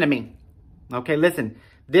 so listen to me. Okay, listen.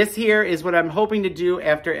 This here is what I'm hoping to do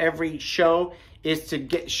after every show, is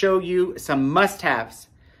to show you some must-haves.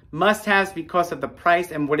 Must-haves because of the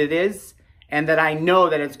price and what it is, and that I know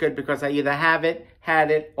that it's good because I either have it,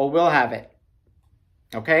 had it, or will have it.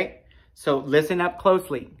 Okay? So listen up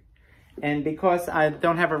closely. And because I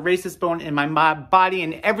don't have a racist bone in my body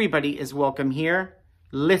and everybody is welcome here,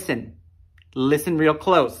 listen. Listen real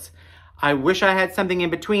close. I wish I had something in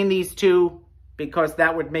between these two because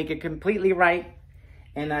that would make it completely right.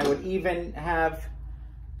 And I would even have,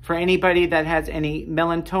 for anybody that has any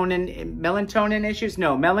melatonin issues,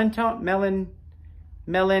 no, melanin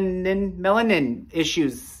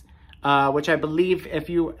issues, which I believe if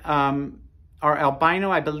you are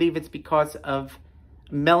albino, I believe it's because of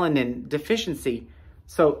melanin deficiency.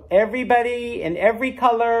 So everybody in every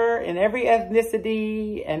color, in every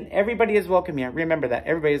ethnicity, and everybody is welcome here. Remember that.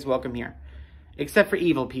 Everybody is welcome here. Except for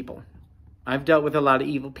evil people. I've dealt with a lot of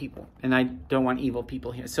evil people, and I don't want evil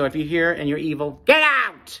people here. So if you're here and you're evil, get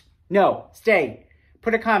out! No, stay.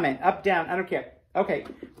 Put a comment, up, down, I don't care. Okay,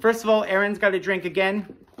 first of all, Erin's got to drink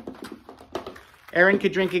again. Erin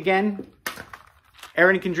could drink again.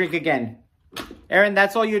 Erin can drink again. Erin,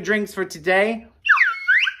 that's all your drinks for today.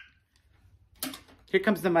 Here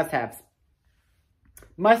comes the must-haves.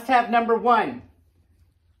 Must-have number 1.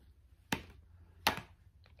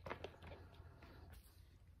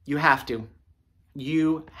 You have to.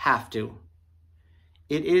 You have to.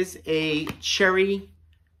 It is a cherry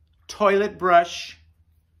toilet brush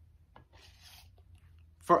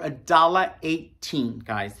for $1.18,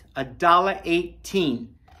 guys. $1.18.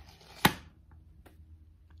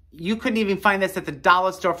 You couldn't even find this at the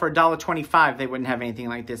dollar store for $1.25. They wouldn't have anything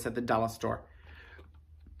like this at the dollar store.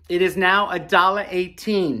 It is now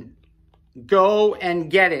 $1.18. Go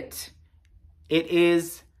and get it. It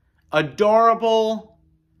is adorable.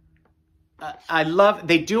 I love,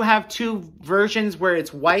 they do have 2 versions where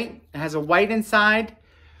it's white. It has a white inside.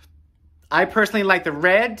 I personally like the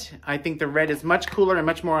red. I think the red is much cooler and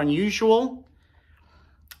much more unusual.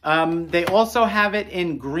 They also have it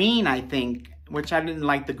in green, I think, which I didn't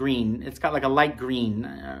like the green. It's got like a light green.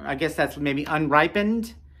 I guess that's maybe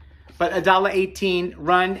unripened. But $1.18,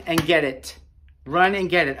 run and get it. Run and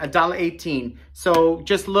get it, $1.18. So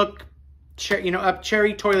just look, up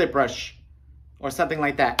cherry toilet brush or something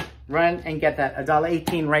like that. Run and get that,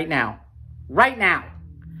 $1.18 right now. Right now.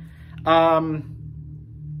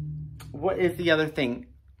 What is the other thing?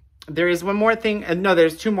 There is one more thing. No,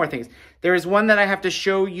 there's 2 more things. There is one that I have to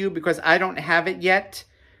show you because I don't have it yet.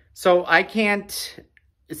 So I can't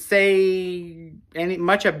say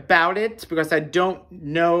much about it because I don't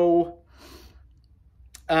know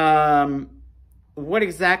what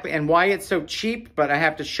exactly and why it's so cheap, but I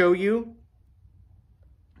have to show you.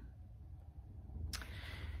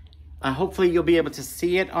 Hopefully you'll be able to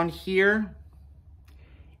see it on here.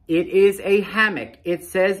 It is a hammock. It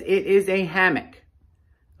says it is a hammock.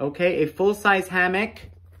 Okay, a full-size hammock.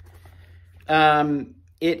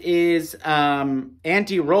 It is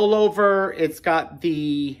anti-rollover. It's got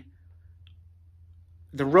the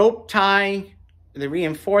rope tie, the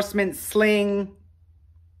reinforcement sling,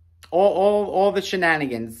 all the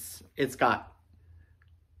shenanigans it's got.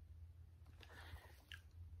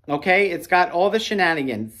 Okay, it's got all the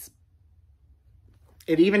shenanigans.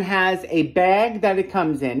 It even has a bag that it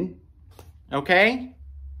comes in. Okay?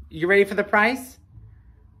 You ready for the price?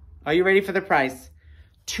 Are you ready for the price?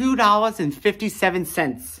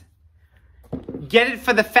 $2.57. Get it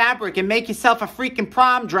for the fabric and make yourself a freaking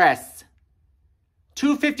prom dress.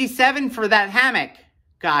 $2.57 for that hammock,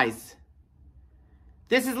 guys.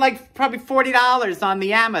 This is like probably $40 on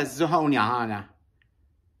the Amazon, Johanna.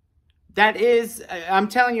 That is, I'm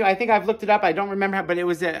telling you, I think I've looked it up. I don't remember how, but it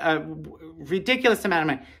was a ridiculous amount of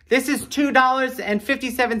money. This is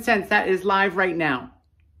 $2.57. That is live right now.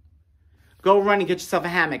 Go run and get yourself a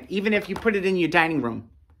hammock, even if you put it in your dining room.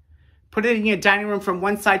 Put it in your dining room from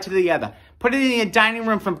one side to the other. Put it in your dining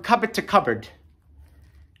room from cupboard to cupboard.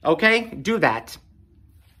 Okay? Do that.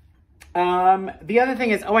 The other thing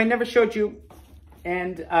is, I never showed you,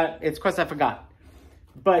 and it's because I forgot.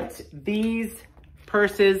 But these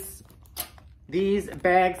purses, these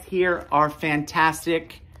bags here are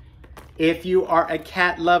fantastic. If you are a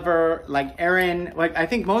cat lover like Erin, like I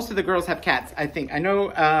think most of the girls have cats, I think. I know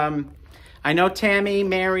I know Tammy,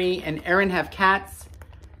 Mary, and Erin have cats.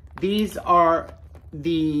 These are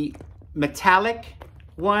the metallic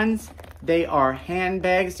ones. They are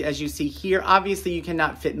handbags, as you see here. Obviously, you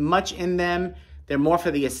cannot fit much in them. They're more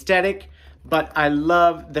for the aesthetic, but I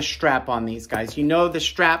love the strap on these guys. You know the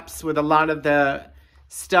straps with a lot of the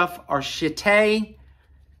stuff are chité,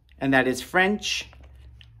 and that is French.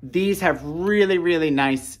 These have really, really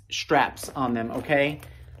nice straps on them, okay?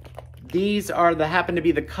 These are happen to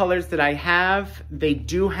be the colors that I have. They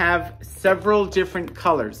do have several different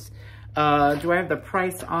colors. Do I have the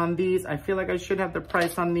price on these? I feel like I should have the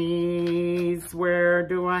price on these. Where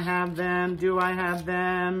do I have them? Do I have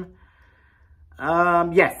them?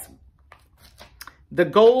 Yes. The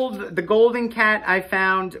golden cat I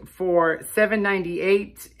found for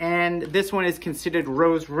 $7.98, and this one is considered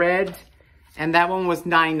rose red, and that one was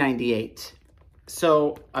 $9.98.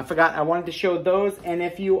 So I forgot, I wanted to show those. And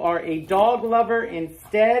if you are a dog lover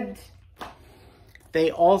instead,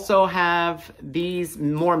 they also have these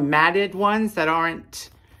more matted ones that aren't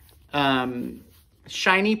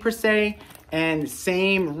shiny per se, and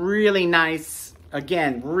same really nice,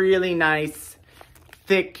 again, really nice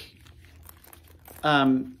thick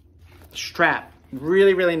strap.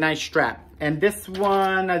 Really, really nice strap. And this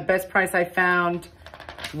one, the best price I found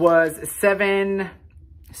was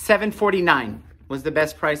 $7.49 was the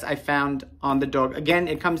best price I found on the dog. Again,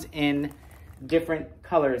 it comes in different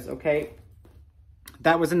colors, okay?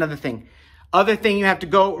 That was another thing. Other thing you have to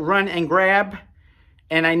go run and grab.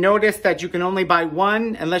 And I noticed that you can only buy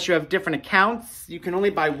one unless you have different accounts. You can only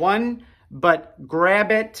buy one, but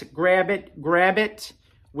grab it,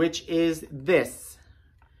 which is this.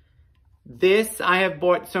 This I have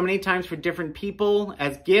bought so many times for different people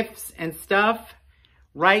as gifts and stuff.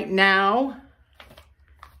 Right now,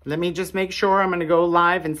 let me just make sure. I'm going to go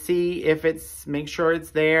live and see if make sure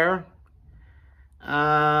it's there.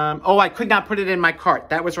 Oh, I could not put it in my cart.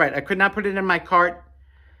 That was right. I could not put it in my cart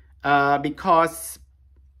because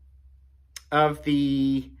of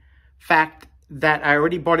the fact that I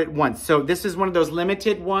already bought it once. So this is one of those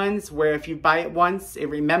limited ones where if you buy it once, it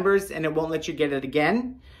remembers and it won't let you get it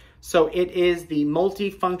again. So it is the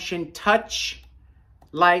multifunction touch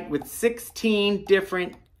light with 16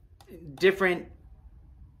 different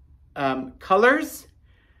colors.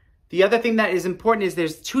 The other thing that is important is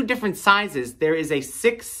there's two different sizes. There is a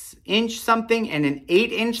 6-inch something and an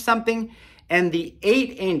 8-inch something. And the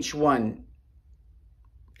 8-inch one,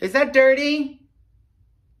 is that dirty?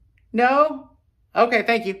 No? Okay,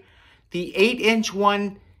 thank you. The 8-inch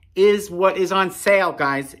one is what is on sale,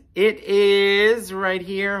 guys. It is right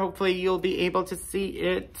here. Hopefully you'll be able to see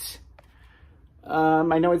it.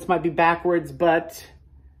 I know it might be backwards, but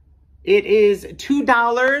it is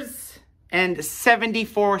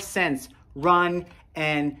 $2.74. Run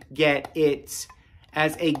and get it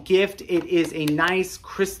as a gift. It is a nice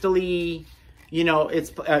crystally, you know,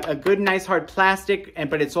 it's a good, nice hard plastic,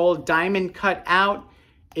 but it's all diamond cut out.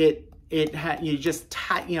 You just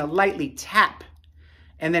lightly tap,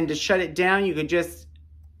 and then to shut it down, you could just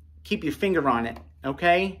keep your finger on it.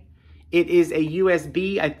 Okay. It is a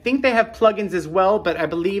USB. I think they have plugins as well, but I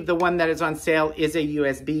believe the one that is on sale is a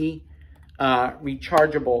USB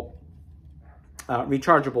rechargeable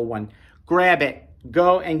one. Grab it.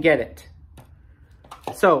 Go and get it.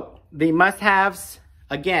 So the must-haves,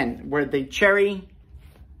 again, were the cherry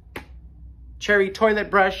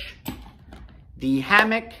toilet brush, the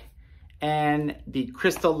hammock, and the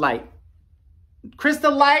crystal light.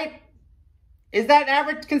 Crystal light? Is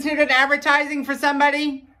that considered advertising for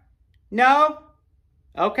somebody? No?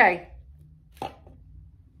 Okay.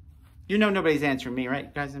 You know nobody's answering me,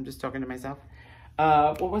 right, guys? I'm just talking to myself.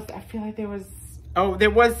 What was, I feel like there was, oh, there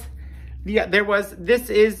was, yeah, there was, this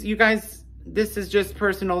is, you guys, this is just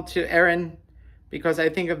personal to Erin because I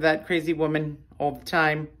think of that crazy woman all the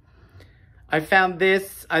time. I found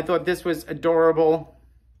this. I thought this was adorable.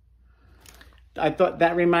 I thought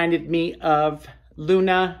that reminded me of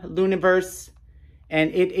Luniverse.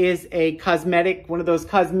 And it is a cosmetic, one of those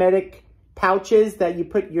cosmetic pouches that you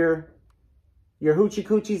put your hoochie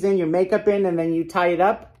coochies in, your makeup in, and then you tie it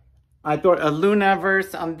up. I thought a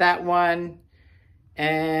Luniverse on that one.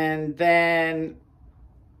 And then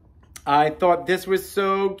I thought this was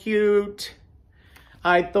so cute.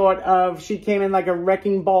 I thought of, she came in like a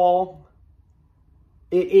wrecking ball.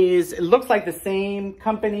 It looks like the same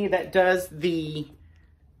company that does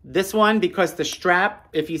this one, because the strap,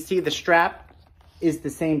 if you see the strap, is the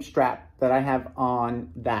same strap that I have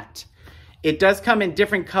on that. It does come in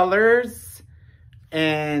different colors,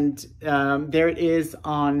 and there it is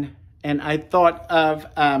on, and I thought of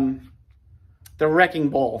the wrecking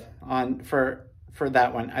ball for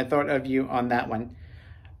that one. I thought of you on that one.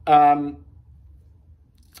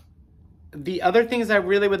 the other things I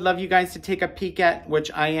really would love you guys to take a peek at,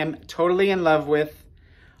 which I am totally in love with,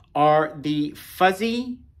 are the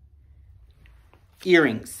fuzzy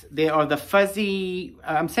earrings. They are the fuzzy,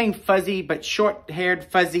 I'm saying fuzzy, but short-haired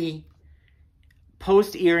fuzzy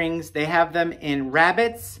post earrings. They have them in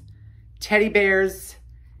rabbits, teddy bears,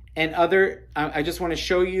 and other. I just want to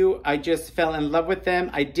show you, I just fell in love with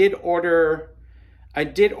them. I did order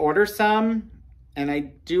some, and I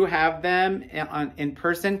do have them in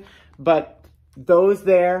person, but those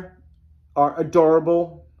there are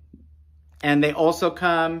adorable. And they also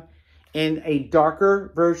come in a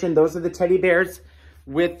darker version. Those are the teddy bears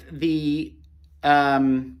with the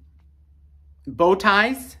bow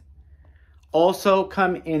ties. Also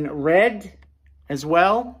come in red as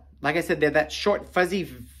well. Like I said, they're that short fuzzy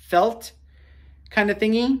felt kind of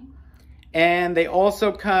thingy. And they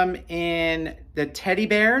also come in the teddy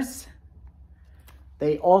bears.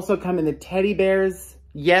 They also come in the teddy bears.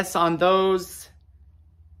 Yes, on those.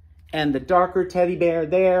 And the darker teddy bear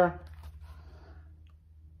there.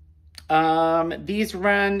 These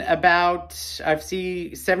run about, I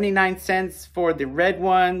see 79 cents for the red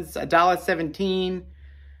ones, $1.17.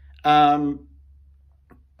 And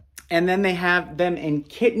then they have them in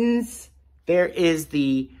kittens. There is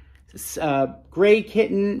the gray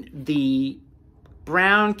kitten, the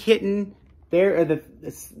brown kitten. There are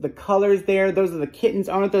the colors there. Those are the kittens.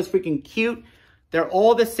 Aren't those freaking cute? They're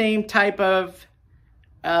all the same type of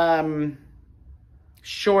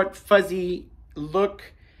short, fuzzy look.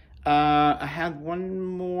 I have one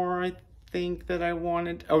more, I think, that I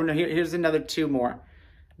wanted. Oh, no, here's another two more.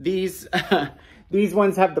 These these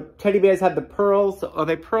ones have the teddy bears have the pearls. Are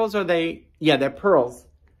they pearls or are they? Yeah, they're pearls.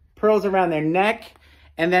 Pearls around their neck.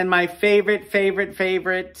 And then my favorite,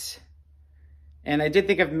 and I did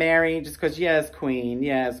think of Mary just because, yes, queen,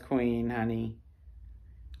 honey.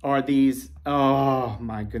 Are these, oh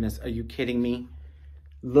my goodness, are you kidding me?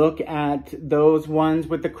 Look at those ones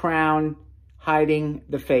with the crown hiding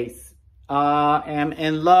the face. I am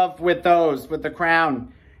in love with those, with the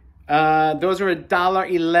crown. Those are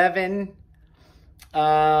 $1.11.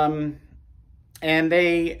 And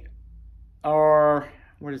they are,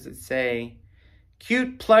 what does it say?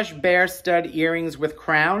 Cute plush bear stud earrings with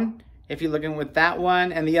crown. If you're looking with that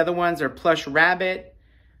one. And the other ones are plush rabbit,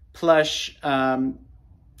 plush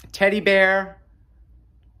teddy bear.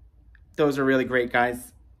 Those are really great,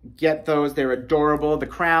 guys. Get those. They're adorable. The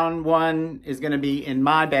crown one is going to be in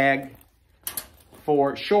my bag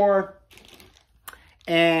for sure.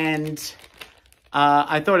 And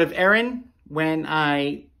I thought of Erin when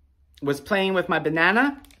I was playing with my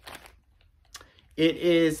banana. It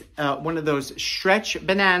is one of those stretch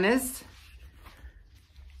bananas.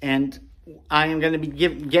 And I am going to be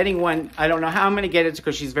getting one. I don't know how I'm going to get it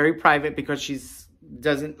because she's very private, because she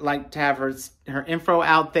doesn't like to have her info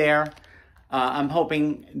out there. I'm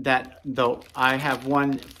hoping that, though, I have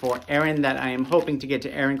one for Erin that I am hoping to get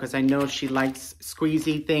to Erin because I know she likes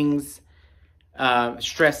squeezy things,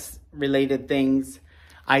 stress-related things.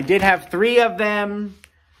 I did have 3 of them,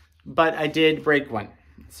 but I did break one.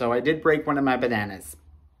 So I did break one of my bananas.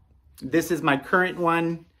 This is my current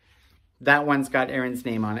one. That one's got Erin's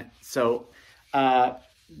name on it. So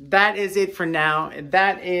that is it for now.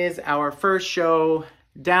 That is our first show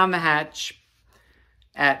down the hatch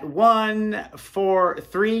at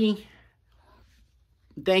 143.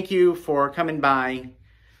 Thank you for coming by.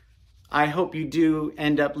 I hope you do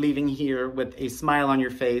end up leaving here with a smile on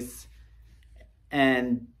your face.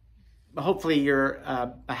 And hopefully you're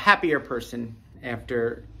a happier person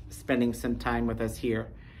after spending some time with us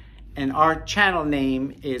here. And our channel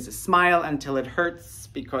name is Smile Until It Hurts,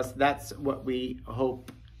 because that's what we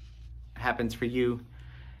hope happens for you.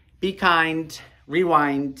 Be kind,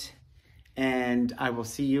 rewind, and I will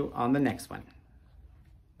see you on the next one.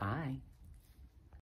 Bye.